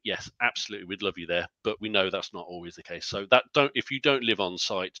situation, yes, absolutely, we'd love you there, but we know that's not always the case. So if you don't live on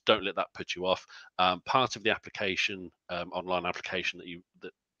site, don't let that put you off. Part of the application, online application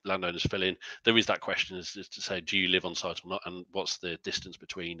that landowners fill in, there is that question is to say, do you live on site or not, and what's the distance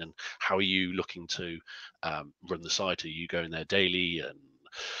between, and how are you looking to run the site? Are you going there daily,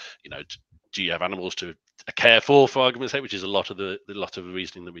 and do you have animals to care for argument's sake, which is a lot of the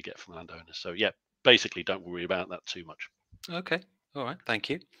reasoning that we get from landowners. So yeah, basically, don't worry about that too much. Okay. All right. Thank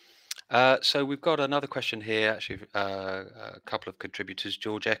you. So we've got another question here. Actually, a couple of contributors,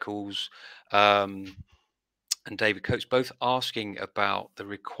 George Eccles um, and David Coates, both asking about the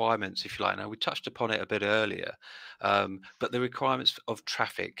requirements, if you like. Now, we touched upon it a bit earlier, but the requirements of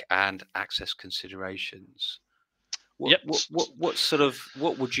traffic and access considerations. What, Yep. what, what, what sort of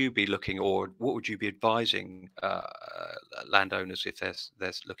what would you be looking, or what would you be advising landowners if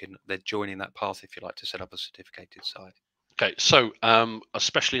they're joining that path, if you like, to set up a certificated site? Okay, so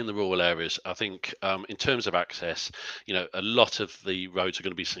especially in the rural areas, I think in terms of access, a lot of the roads are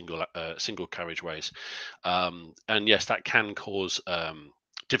going to be single carriageways, and yes, that can cause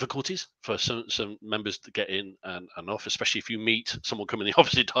difficulties for some members to get in and off, especially if you meet someone coming the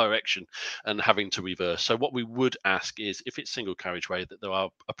opposite direction and having to reverse. So what we would ask is, if it's single carriageway, that there are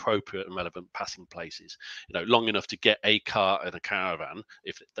appropriate and relevant passing places, long enough to get a car and a caravan,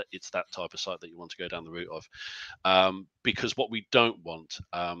 if it's that type of site that you want to go down the route of. Because what we don't want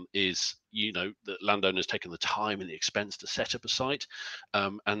is that landowners taken the time and the expense to set up a site,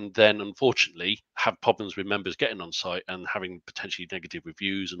 and then unfortunately have problems with members getting on site and having potentially negative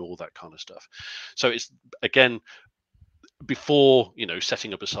reviews and all that kind of stuff. So it's, again, before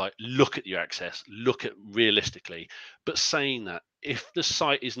setting up a site, look at your access, look at realistically. But saying that, if the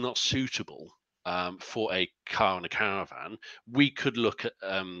site is not suitable for a car and a caravan, we could look at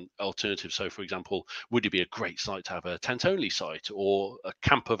alternatives. So for example, would it be a great site to have a tent only site, or a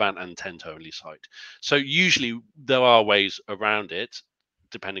camper van and tent only site? So usually there are ways around it,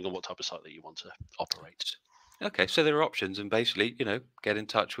 depending on what type of site that you want to operate. Okay, so there are options, and basically, get in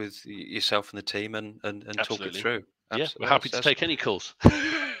touch with yourself and the team and talk it Absolutely. through. Yeah, we're Absolutely, happy to take any calls.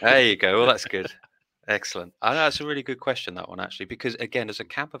 there you go. Well, that's good. Excellent. I know that's a really good question, that one, actually, because again, as a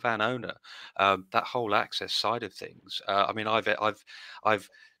camper van owner, that whole access side of things. I mean, I've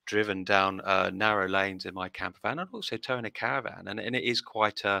driven down narrow lanes in my camper van, and also towing a caravan, and it is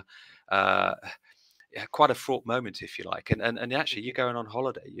uh, yeah, quite a fraught moment, if you like. And actually, you're going on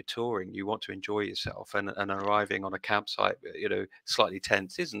holiday, you're touring, you want to enjoy yourself, and arriving on a campsite, slightly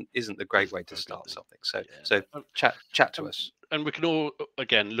tense, isn't the great way to No good start thing. something. So Yeah. chat to and, us. and we can all,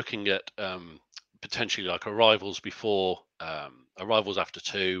 again, looking at potentially like arrivals before, arrivals after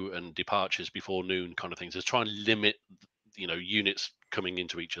 2 and departures before noon, kind of things, to try and limit units coming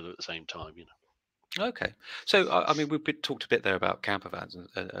into each other at the same time. Okay, so I mean, talked a bit there about camper vans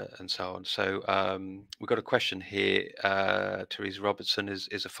and so on. So we've got a question here. Teresa Robertson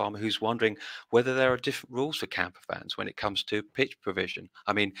is a farmer who's wondering whether there are different rules for camper vans when it comes to pitch provision.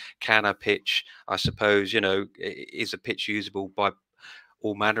 I mean, can a pitch, I suppose, is a pitch usable by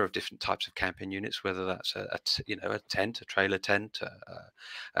all manner of different types of camping units, whether that's a tent, a trailer tent,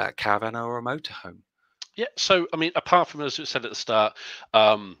 a caravan, or a motorhome. Yeah, so I mean, apart from, as I said at the start,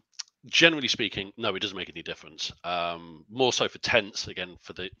 um, generally speaking, no, it doesn't make any difference. More so for tents, again,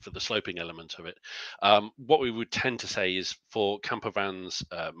 for the sloping element of it. What we would tend to say is for camper vans,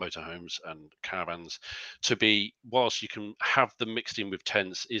 motorhomes, and caravans, to be, whilst you can have them mixed in with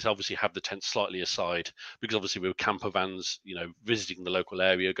tents, is obviously have the tent slightly aside, because obviously with camper vans, visiting the local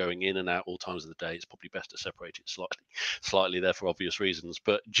area, going in and out all times of the day, it's probably best to separate it slightly there for obvious reasons.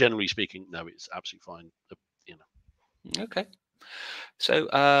 But generally speaking, no, it's absolutely fine. You know. Okay.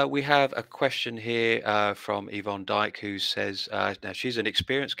 So we have a question here from Yvonne Dyke, who says, now she's an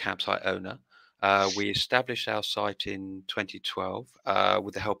experienced campsite owner. We established our site in 2012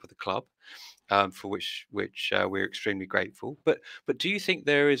 with the help of the club, for which we're extremely grateful. But do you think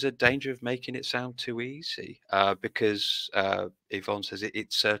there is a danger of making it sound too easy? Because Yvonne says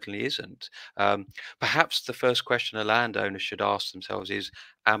it certainly isn't. Perhaps the first question a landowner should ask themselves is,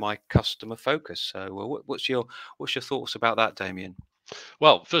 "Am I customer focused?" So, what's your thoughts about that, Damien?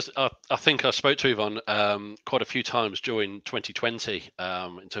 Well, first, I think I spoke to Yvonne quite a few times during 2020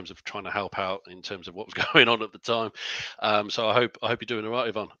 in terms of trying to help out in terms of what was going on at the time. So I hope you're doing all right,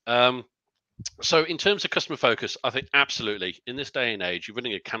 Yvonne. So in terms of customer focus, I think absolutely in this day and age, you're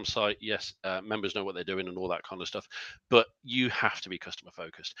running a campsite. Yes, members know what they're doing and all that kind of stuff, but you have to be customer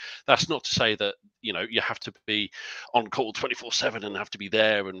focused. That's not to say that you have to be on call 24/7 and have to be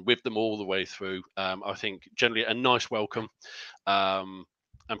there and with them all the way through. I think generally a nice welcome, um,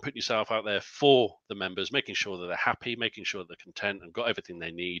 and putting yourself out there for the members, making sure that they're happy, making sure they're content and got everything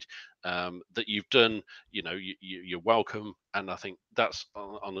they need, that you've done, you're welcome. And I think that's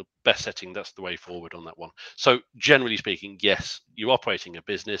on the best setting, that's the way forward on that one. So generally speaking, yes, you're operating a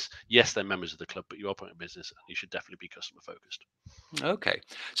business. Yes, they're members of the club, but you operate a business and you should definitely be customer focused. Okay,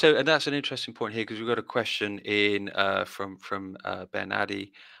 so and that's an interesting point here because we've got a question in from Ben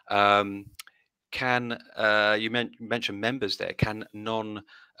Addy. Um, can mentioned members there? Can non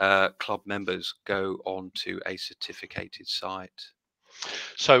club members go on to a certificated site?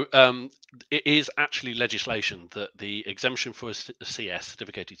 So it is actually legislation that the exemption for a CS,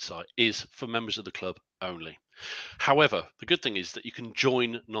 certificated site, is for members of the club only. However, the good thing is that you can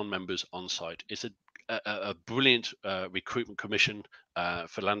join non-members on site. It's a brilliant recruitment commission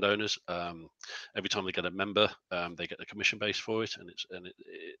for landowners. Every time they get a member, they get the commission base for it,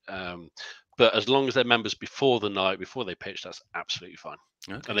 but as long as they're members before the night, before they pitch, that's absolutely fine.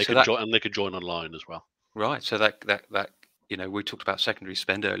 Okay, And they so can that join, and they can join online as well. right, so that we talked about secondary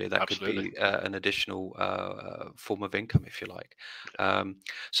spend earlier. That could Absolutely. be an additional form of income, if you like.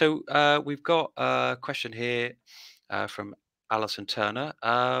 So we've got a question here from Alison Turner.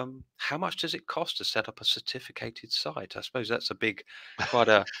 How much does it cost to set up a certificated site? I suppose that's quite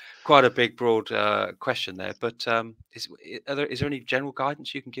a quite a big, broad question there. But is there any general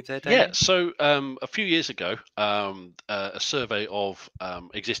guidance you can give there, Yeah, Damien? so a few years ago, a survey of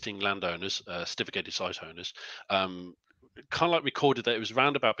existing landowners, certificated site owners, kind of like recorded that it was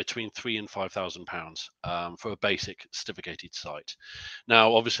around about between £3,000 and £5,000 for a basic certificated site.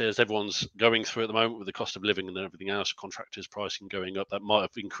 Now, obviously, as everyone's going through at the moment with the cost of living and everything else, contractors' pricing going up, that might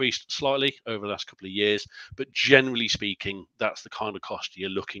have increased slightly over the last couple of years. But generally speaking, that's the kind of cost you're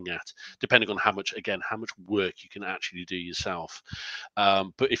looking at, depending on how much work you can actually do yourself.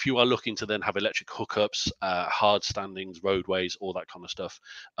 But if you are looking to then have electric hookups, hard standings, roadways, all that kind of stuff,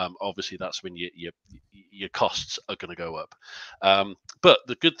 obviously that's when your costs are going to go up. But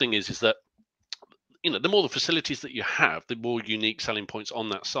the good thing is that the more the facilities that you have, the more unique selling points on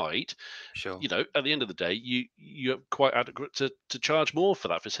that site. Sure. At the end of the day, you're quite adequate to charge more for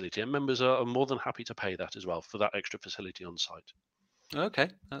that facility, and members are more than happy to pay that as well for that extra facility on site. Okay,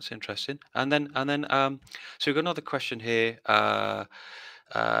 that's interesting. So we've got another question here, and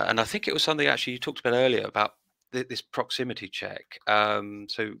I think it was something actually you talked about earlier about this proximity check.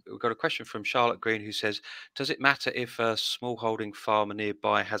 So we've got a question from Charlotte Green who says, "Does it matter if a smallholding farmer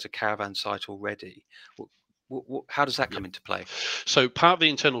nearby has a caravan site already? How does that Yeah. come into play?" So part of the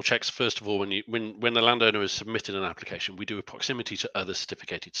internal checks, first of all, when the landowner has submitted an application, we do a proximity to other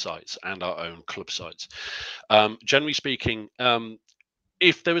certificated sites and our own club sites. Generally speaking,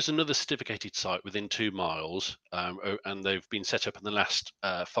 if there is another certificated site within 2 miles, and they've been set up in the last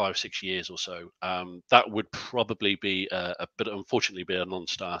 5-6 years or so, that would probably be but unfortunately be a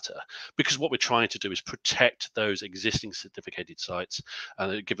non-starter, because what we're trying to do is protect those existing certificated sites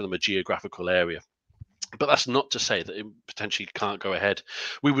and give them a geographical area. But that's not to say that it potentially can't go ahead.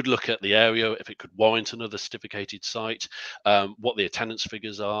 We would look at the area, if it could warrant another certificated site, what the attendance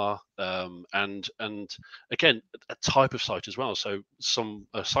figures are, and again, a type of site as well. So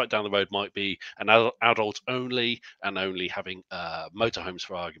a site down the road might be an adult only and only having motorhomes,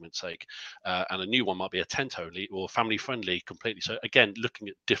 for argument's sake, and a new one might be a tent only or family friendly completely. So again, looking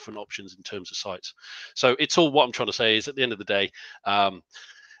at different options in terms of sites. So it's all, what I'm trying to say is, at the end of the day,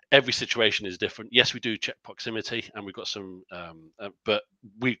 every situation is different. Yes, we do check proximity, and we've got some, but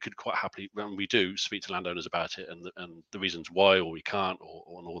we could quite happily, when we do, speak to landowners about it and the reasons why, or we can't, or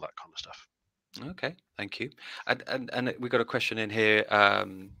all that kind of stuff. Okay, thank you. And we got a question in here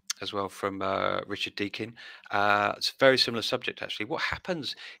as well from Richard Deakin. It's a very similar subject actually. What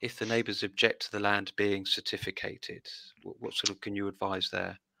happens if the neighbours object to the land being certificated? What sort of can you advise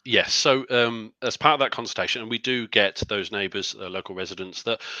there? Yes. So, as part of that consultation, and we do get those neighbours, local residents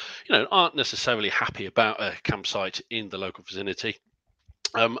that, aren't necessarily happy about a campsite in the local vicinity.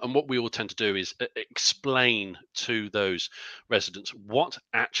 And what we all tend to do is explain to those residents what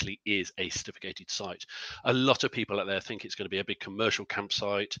actually is a certificated site. A lot of people out there think it's going to be a big commercial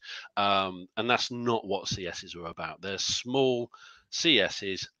campsite, and that's not what CSs are about. They're small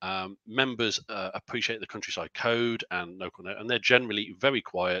CSs. Members appreciate the countryside code and local, and they're generally very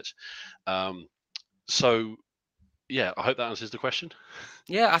quiet. Um, so, yeah, I hope that answers the question.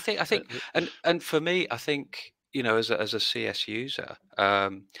 Yeah, I think, Uh, and for me, I think as a CS user,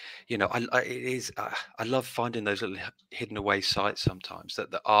 it is I love finding those little hidden away sites sometimes that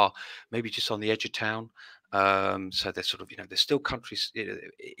are maybe just on the edge of town. So they're sort of they're still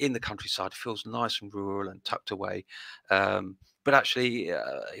in the countryside. It feels nice and rural and tucked away. But actually,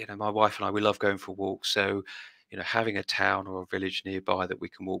 my wife and I, we love going for walks. So having a town or a village nearby that we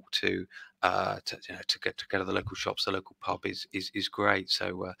can walk to get to go to the local shops, the local pub is great.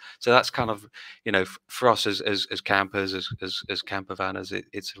 So that's kind of for us as campers, as camper vanners,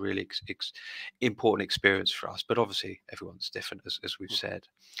 it's a really important experience for us. But obviously everyone's different, as we've said.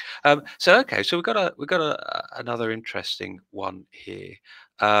 So okay, so another interesting one here.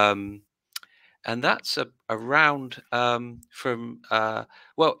 Um, and that's around from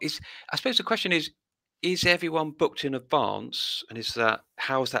well, I suppose the question is everyone booked in advance, and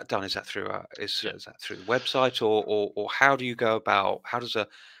how is that done? Is that through yeah. is that through the website, or how do you go about, how does a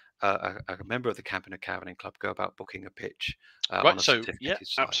member of the Camping and Caravanning Club go about booking a pitch on Right. a So, yeah, certificated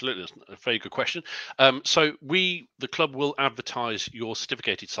site? absolutely. That's a very good question. So, the club, will advertise your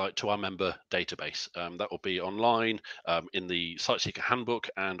certificated site to our member database. That will be online, in the Site Seeker Handbook,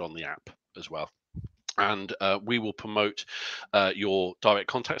 and on the app as well. And we will promote your direct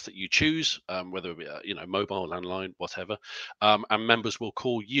contacts that you choose, whether it be mobile, landline, whatever. And members will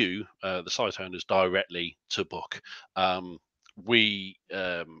call you, the site owners, directly to book. We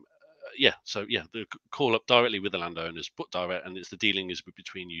Yeah, so yeah, the call up directly with the landowners, book direct, and it's the dealing is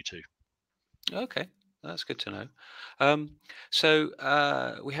between you two. Okay, that's good to know.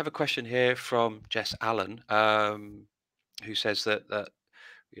 So we have a question here from Jess Allen, who says that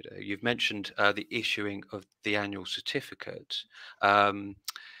you've mentioned the issuing of the annual certificate um,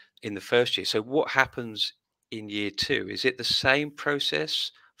 in the first year. So what happens in year two? Is it the same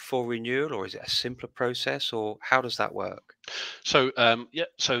process for renewal, or is it a simpler process, or how does that work? So yeah,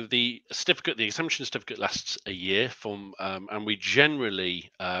 so the certificate, the exemption certificate lasts a year from, and we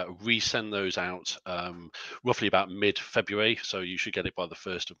generally resend those out roughly about mid-February. So you should get it by the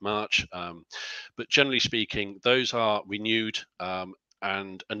 1st of March. But generally speaking, those are renewed.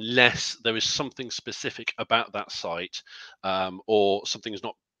 And unless there is something specific about that site, or something is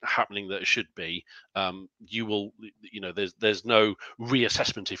not happening that it should be, you will, there's no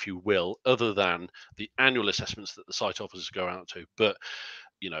reassessment, if you will, other than the annual assessments that the site officers go out to. But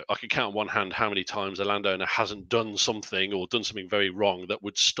I can count on one hand how many times a landowner hasn't done something or done something very wrong that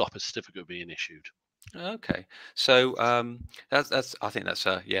would stop a certificate being issued. Okay, so that's I think that's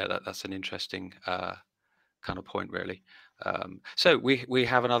yeah, that's an interesting kind of point, really. So we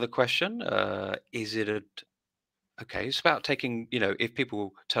have another question. Is it a Okay, it's about taking, if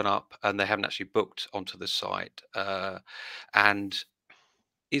people turn up and they haven't actually booked onto the site, and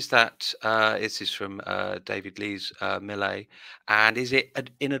is that, this is from David Lee's Millet, and is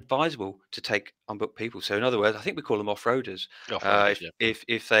it inadvisable to take unbooked people? So, in other words, I think we call them off-roaders. Off-roaders, yeah.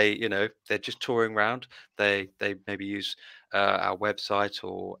 If they, they're just touring around, they maybe use our website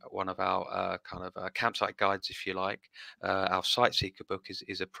or one of our kind of campsite guides, if you like. Our Site Seeker book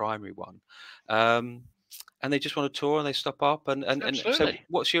is a primary one. Um, and they just want to tour and they stop up and so Absolutely.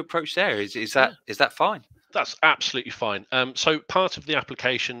 what's your approach there? Is Yeah. that fine? That's absolutely fine. So part of the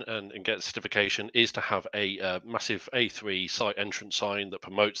application and get certification is to have a massive A3 site entrance sign that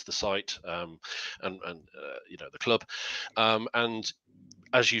promotes the site, and the club. And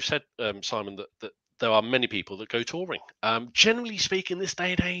as you said, Simon, that there are many people that go touring. Generally speaking, this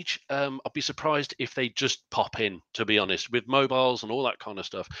day and age, I'd be surprised if they just pop in. To be honest, with mobiles and all that kind of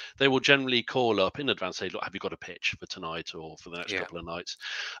stuff, they will generally call up in advance, say, "Look, have you got a pitch for tonight or for the next Yeah. couple of nights?"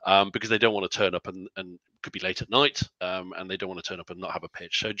 Because they don't want to turn up and could be late at night, and they don't want to turn up and not have a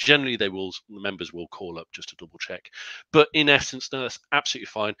pitch. So generally, the members will call up just to double check. But in essence, no, that's absolutely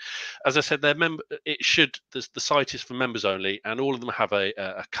fine. As I said, the site is for members only, and all of them have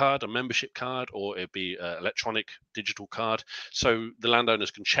a card, a membership card, or it'd be electronic digital card, so the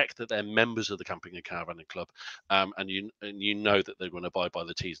landowners can check that they're members of the Camping and Caravanning Club, and you know that they're going to abide by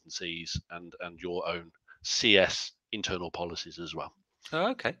the T's and C's and your own CS internal policies as well. Oh,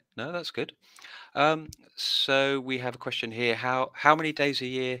 okay. No, that's good. So we have a question here. How many days a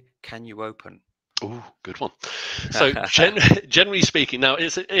year can you open? Oh, good one. So, generally speaking, now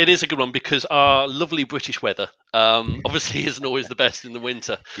it is a good one because our lovely British weather, obviously, isn't always the best in the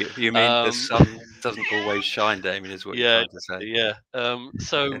winter. You mean the Um, sun doesn't always shine, Damien, is what you're yeah, trying to say? yeah.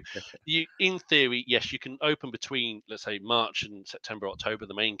 So, in theory, yes, you can open between, let's say, March and September, October,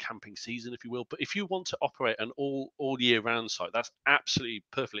 the main camping season, if you will. But if you want to operate an all year round site, that's absolutely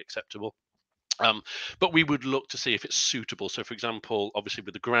perfectly acceptable. Um, but we would look to see if it's suitable. So, for example, obviously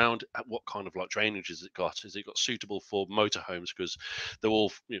with the ground, what kind of like drainage has it got? Is it got suitable for motorhomes? Because they're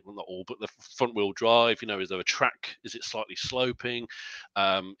all, well, not all, but the front wheel drive. Is there a track? Is it slightly sloping?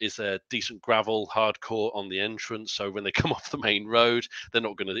 Is there decent gravel, hardcore on the entrance? So when they come off the main road, they're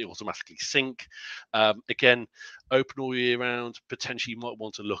not going to automatically sink. Again, open all year round. Potentially, you might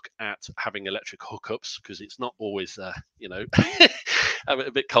want to look at having electric hookups because it's not always a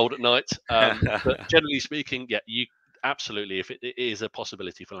bit cold at night. But generally speaking, yeah, you absolutely, if it is a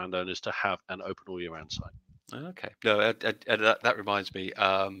possibility for landowners to have an open all year round site. Okay. No, that reminds me.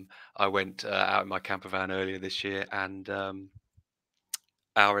 I went out in my camper van earlier this year, and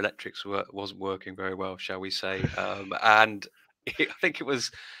our electrics wasn't working very well, shall we say? And I think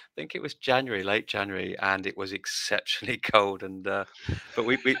it was January, late January, and it was exceptionally cold. And but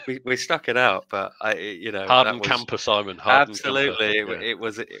we stuck it out. But that Hardened was camper, Simon. Hardened camper. absolutely Yeah.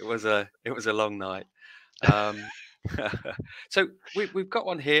 it was a long night. Um, so we've got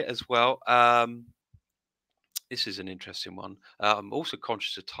one here as well. This is an interesting one. I'm also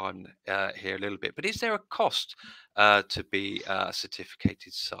conscious of time here a little bit, but is there a cost to be a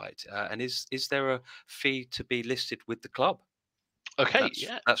certificated site, and is there a fee to be listed with the club? Okay. That's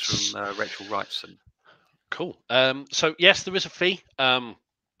Yeah. that's from Rachel Wrightson. Cool. So yes, there is a fee.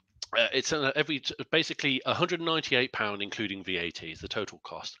 It's basically £198 including VAT is the total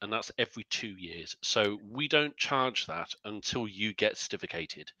cost, and that's every 2 years. So we don't charge that until you get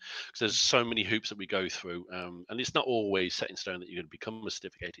certificated, because there's so many hoops that we go through, and it's not always set in stone that you're going to become a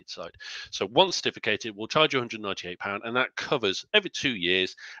certificated site. So once certificated, we'll charge you £198, and that covers every 2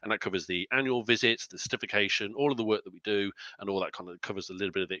 years, and that covers the annual visits, the certification, all of the work that we do, and all that kind of covers a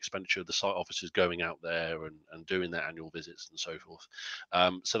little bit of the expenditure of the site officers going out there and doing their annual visits and so forth.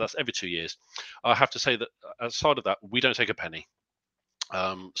 So that's every 2 years. I have to say that outside of that, we don't take a penny.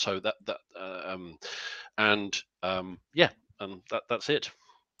 So that and yeah, and that's it.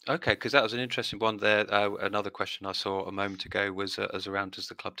 Okay, because that was an interesting one there. Another question I saw a moment ago was around, does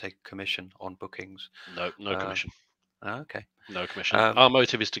the club take a commission on bookings? No, no Uh, commission. okay. No commission. Um, Our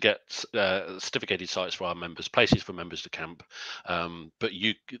motive is to get certificated sites for our members, places for members to camp. But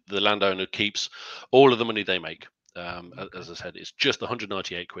the landowner keeps all of the money they make. okay. As I said, it's just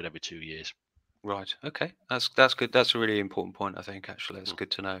 198 quid every 2 years. Right. Okay. That's good. That's a really important point, I think. Actually, it's Mm.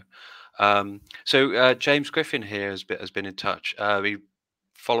 good to know. James Griffin here has been in touch.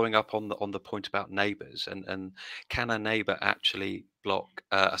 Following up on the point about neighbours, and can a neighbour actually block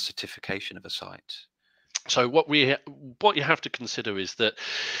a certification of a site? So what you have to consider is that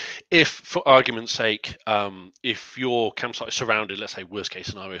if, for argument's sake, if your campsite is surrounded, let's say worst case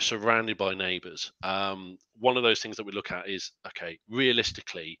scenario, surrounded by neighbours, one of those things that we look at is, okay,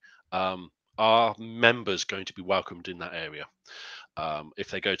 realistically, um, are members going to be welcomed in that area? If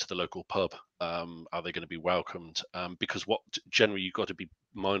they go to the local pub, are they going to be welcomed? Because what generally you've got to be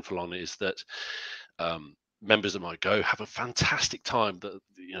mindful on is that members that might go have a fantastic time. The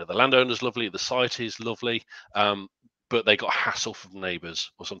landowner's lovely, the site is lovely, but they got hassle from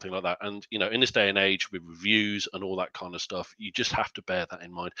neighbours or something like that. And in this day and age with reviews and all that kind of stuff, you just have to bear that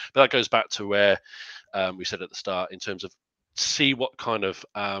in mind. But that goes back to where we said at the start in terms of see what kind of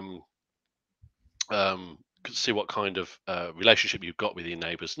um, relationship you've got with your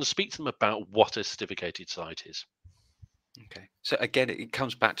neighbours and speak to them about what a certificated site is. Okay. So again, it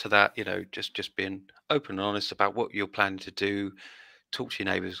comes back to that, just being open and honest about what you're planning to do. Talk to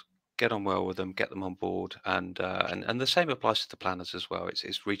your neighbours, get on well with them, get them on board, and the same applies to the planners as well.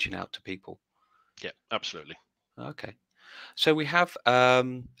 It's reaching out to people. Yeah, absolutely. Okay. So we have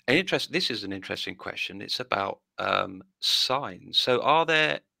an interest. This is an interesting question. It's about signs. So, are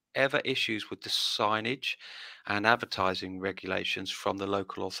there ever issues with the signage and advertising regulations from the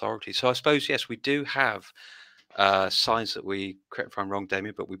local authority? So, I suppose yes, we do have signs that we, correct if I'm wrong,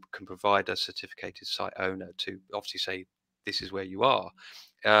 Damien, but we can provide a certificated site owner to obviously say this is where you are.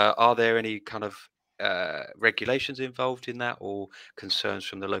 Are there any kind of regulations involved in that, or concerns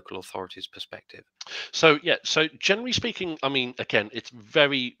from the local authorities' perspective? So yeah, so generally speaking, I mean, again, it's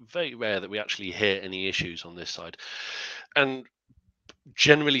very, very rare that we actually hear any issues on this side. And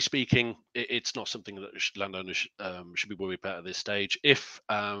generally speaking, it's not something that landowners should be worried about at this stage. If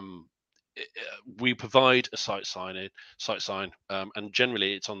we provide a site sign, and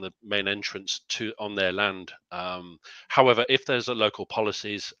generally it's on the main entrance to on their land. However, if there's a local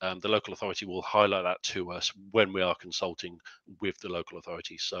policies, the local authority will highlight that to us when we are consulting with the local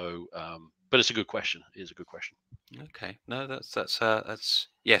authority. So, but it's a good question. It is a good question. Okay, no, that's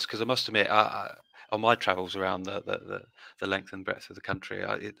yes, because I must admit, on my travels around the length and breadth of the country,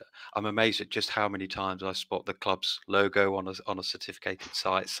 I'm amazed at just how many times I spot the club's logo on a certificated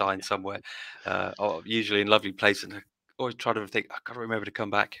site sign somewhere, or usually in lovely places, and I always try to think I've got to remember to come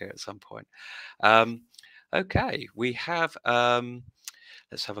back here at some point. Um, okay, we have.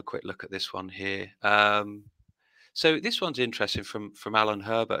 Let's have a quick look at this one here. So this one's interesting from Alan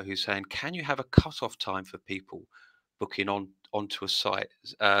Herbert, who's saying, can you have a cut-off time for people booking onto a site,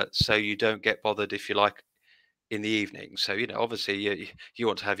 so you don't get bothered if you like in the evening? So obviously you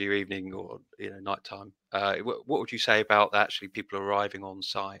want to have your evening or nighttime. What would you say about actually people arriving on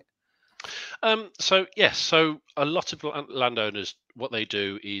site? So yes, so a lot of landowners, what they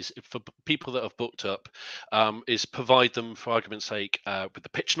do is for people that have booked up, is provide them, for argument's sake, with the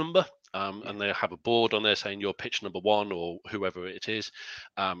pitch number, Yeah. and they have a board on there saying your pitch number one or whoever it is,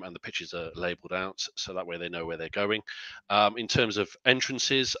 and the pitches are labelled out, so that way they know where they're going. In terms of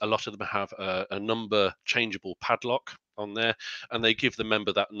entrances, a lot of them have a number changeable padlock on there, and they give the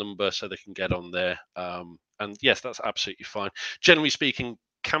member that number so they can get on there. And yes, that's absolutely fine. Generally speaking,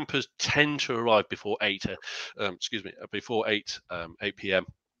 campers tend to arrive before before 8 p.m.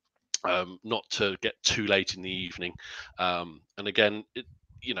 Not to get too late in the evening. And again,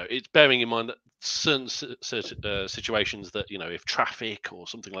 it's bearing in mind that certain situations that if traffic or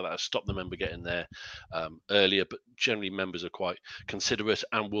something like that stop the member getting there earlier, but generally members are quite considerate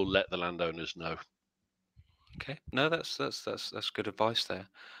and will let the landowners know. Okay, no, that's good advice there.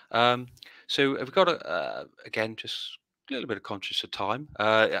 Um, so we've got again just a little bit of conscious of time,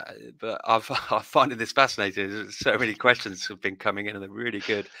 but I'm finding this fascinating. There's so many questions have been coming in, and they're really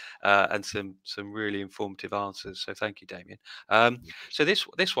good, and some really informative answers. So thank you, Damien. So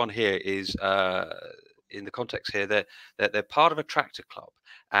this one here is in the context here that they're part of a tractor club,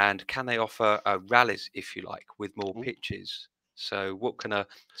 and can they offer rallies, if you like, with more pitches? So what can a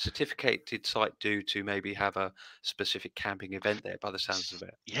certificated site do to maybe have a specific camping event there, by the sounds of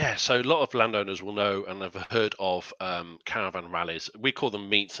it? Yeah, so a lot of landowners will know and have heard of caravan rallies. We call them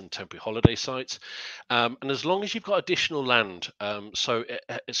meets and temporary holiday sites. And as long as you've got additional land, so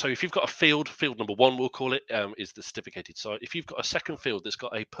if you've got a field number one, we'll call it, is the certificated site. If you've got a second field that's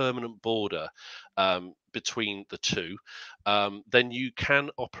got a permanent border between the two, then you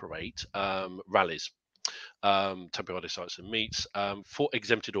can operate rallies, temporary sites and meets, for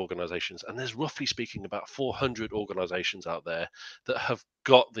exempted organisations. And there's roughly speaking about 400 organisations out there that have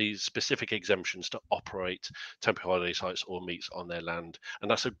got these specific exemptions to operate temporary holiday sites or meets on their land. And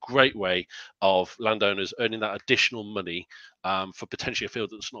that's a great way of landowners earning that additional money for potentially a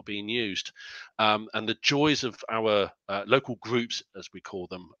field that's not being used. And the joys of our local groups, as we call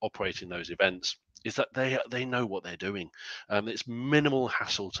them, operating those events, is that they know what they're doing. It's minimal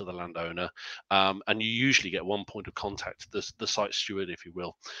hassle to the landowner, and you usually get one point of contact, the site steward, if you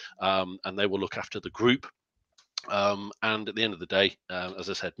will, and they will look after the group. And at the end of the day, as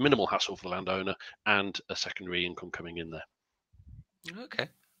I said, minimal hassle for the landowner and a secondary income coming in there. Okay,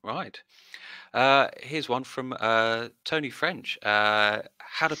 right. Here's one from Tony French. How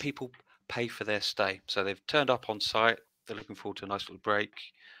do people pay for their stay? So they've turned up on site. They're looking forward to a nice little break.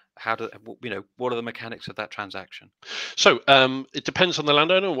 How do what are the mechanics of that transaction? So it depends on the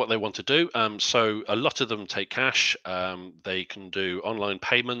landowner and what they want to do. So a lot of them take cash. They can do online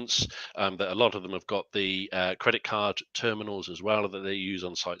payments. That a lot of them have got the credit card terminals as well that they use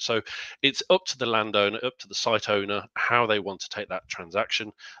on site. So it's up to the landowner, up to the site owner, how they want to take that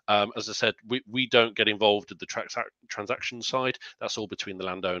transaction. As I said, we don't get involved in the transaction side. That's all between the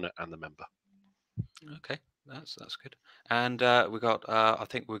landowner and the member. Okay, that's good. And we got. I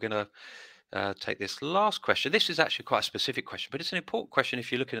think we're going to take this last question. This is actually quite a specific question, but it's an important question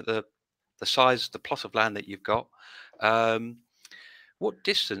if you're looking at the size, the plot of land that you've got. Um, what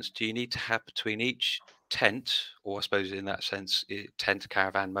distance do you need to have between each tent, or I suppose in that sense, tent,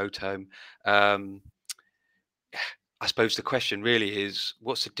 caravan, motorhome? Um, I suppose the question really is,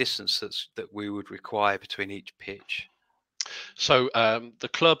 what's the distance that we would require between each pitch? So the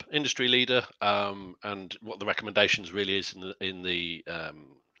club industry leader, and what the recommendations really is in the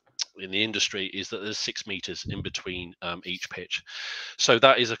industry is that there's 6 meters in between each pitch. So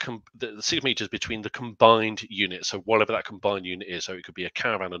that is the 6 meters between the combined unit. So whatever that combined unit is, so it could be a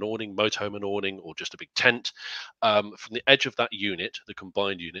caravan and awning, motorhome and awning, or just a big tent. From the edge of that unit, the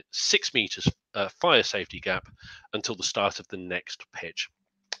combined unit, 6 meters fire safety gap until the start of the next pitch.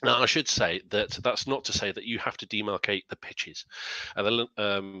 Now, I should say that that's not to say that you have to demarcate the pitches. There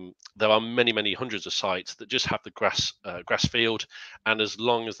are many, many hundreds of sites that just have the grass field, and as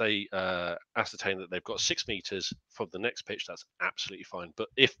long as they ascertain that they've got 6 meters from the next pitch, that's absolutely fine. But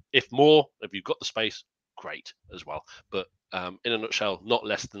if more, if you've got the space, great as well. But in a nutshell, not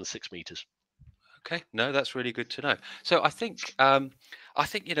less than 6 meters. Okay, no, that's really good to know. So I think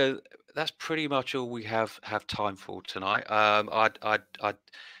that's pretty much all we have time for tonight. I'd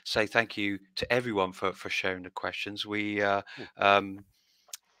say thank you to everyone for sharing the questions. Hmm. Um,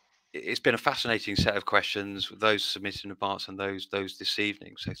 it's been a fascinating set of questions, those submitted in advance and those this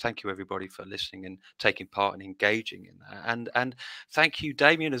evening. So thank you everybody for listening and taking part and engaging in that. And thank you,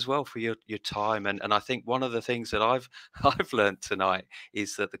 Damien, as well for your time. And I think one of the things that I've I've learned tonight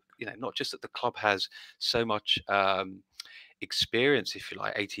is that not just that the club has so much experience, if you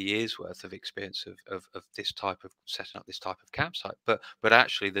like, 80 years worth of experience of this type of setting up this type of campsite, but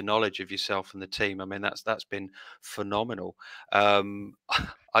actually the knowledge of yourself and the team. I mean, that's been phenomenal.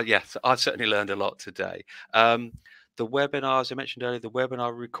 Yes, I've certainly learned a lot today. The webinar, as I mentioned earlier, the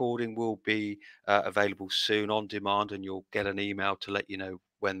webinar recording will be available soon on demand, and you'll get an email to let you know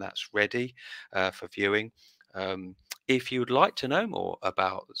when that's ready for viewing. If you would like to know more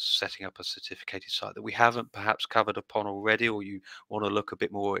about setting up a certificated site that we haven't perhaps covered upon already, or you want to look a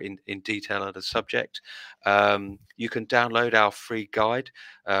bit more in detail at a subject, you can download our free guide,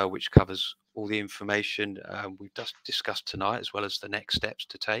 which covers all the information we've just discussed tonight, as well as the next steps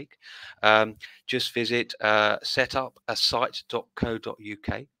to take. Just visit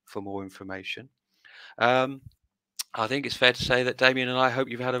setupasite.co.uk for more information. I think it's fair to say that Damien and I hope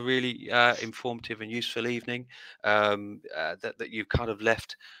you've had a really informative and useful evening. That you've kind of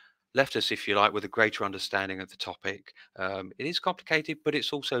left us, if you like, with a greater understanding of the topic. It is complicated, but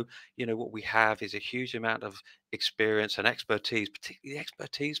it's also, what we have is a huge amount of experience and expertise, particularly the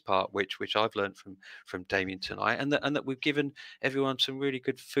expertise part, which I've learned from Damien tonight, and that we've given everyone some really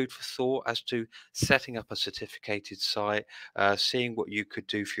good food for thought as to setting up a certificated site, seeing what you could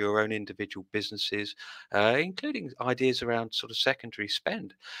do for your own individual businesses, including ideas around sort of secondary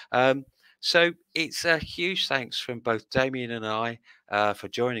spend. So it's a huge thanks from both Damien and I for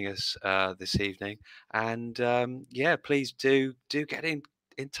joining us this evening. And yeah, please do get in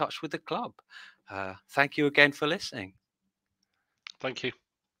touch with the club. Thank you again for listening. Thank you.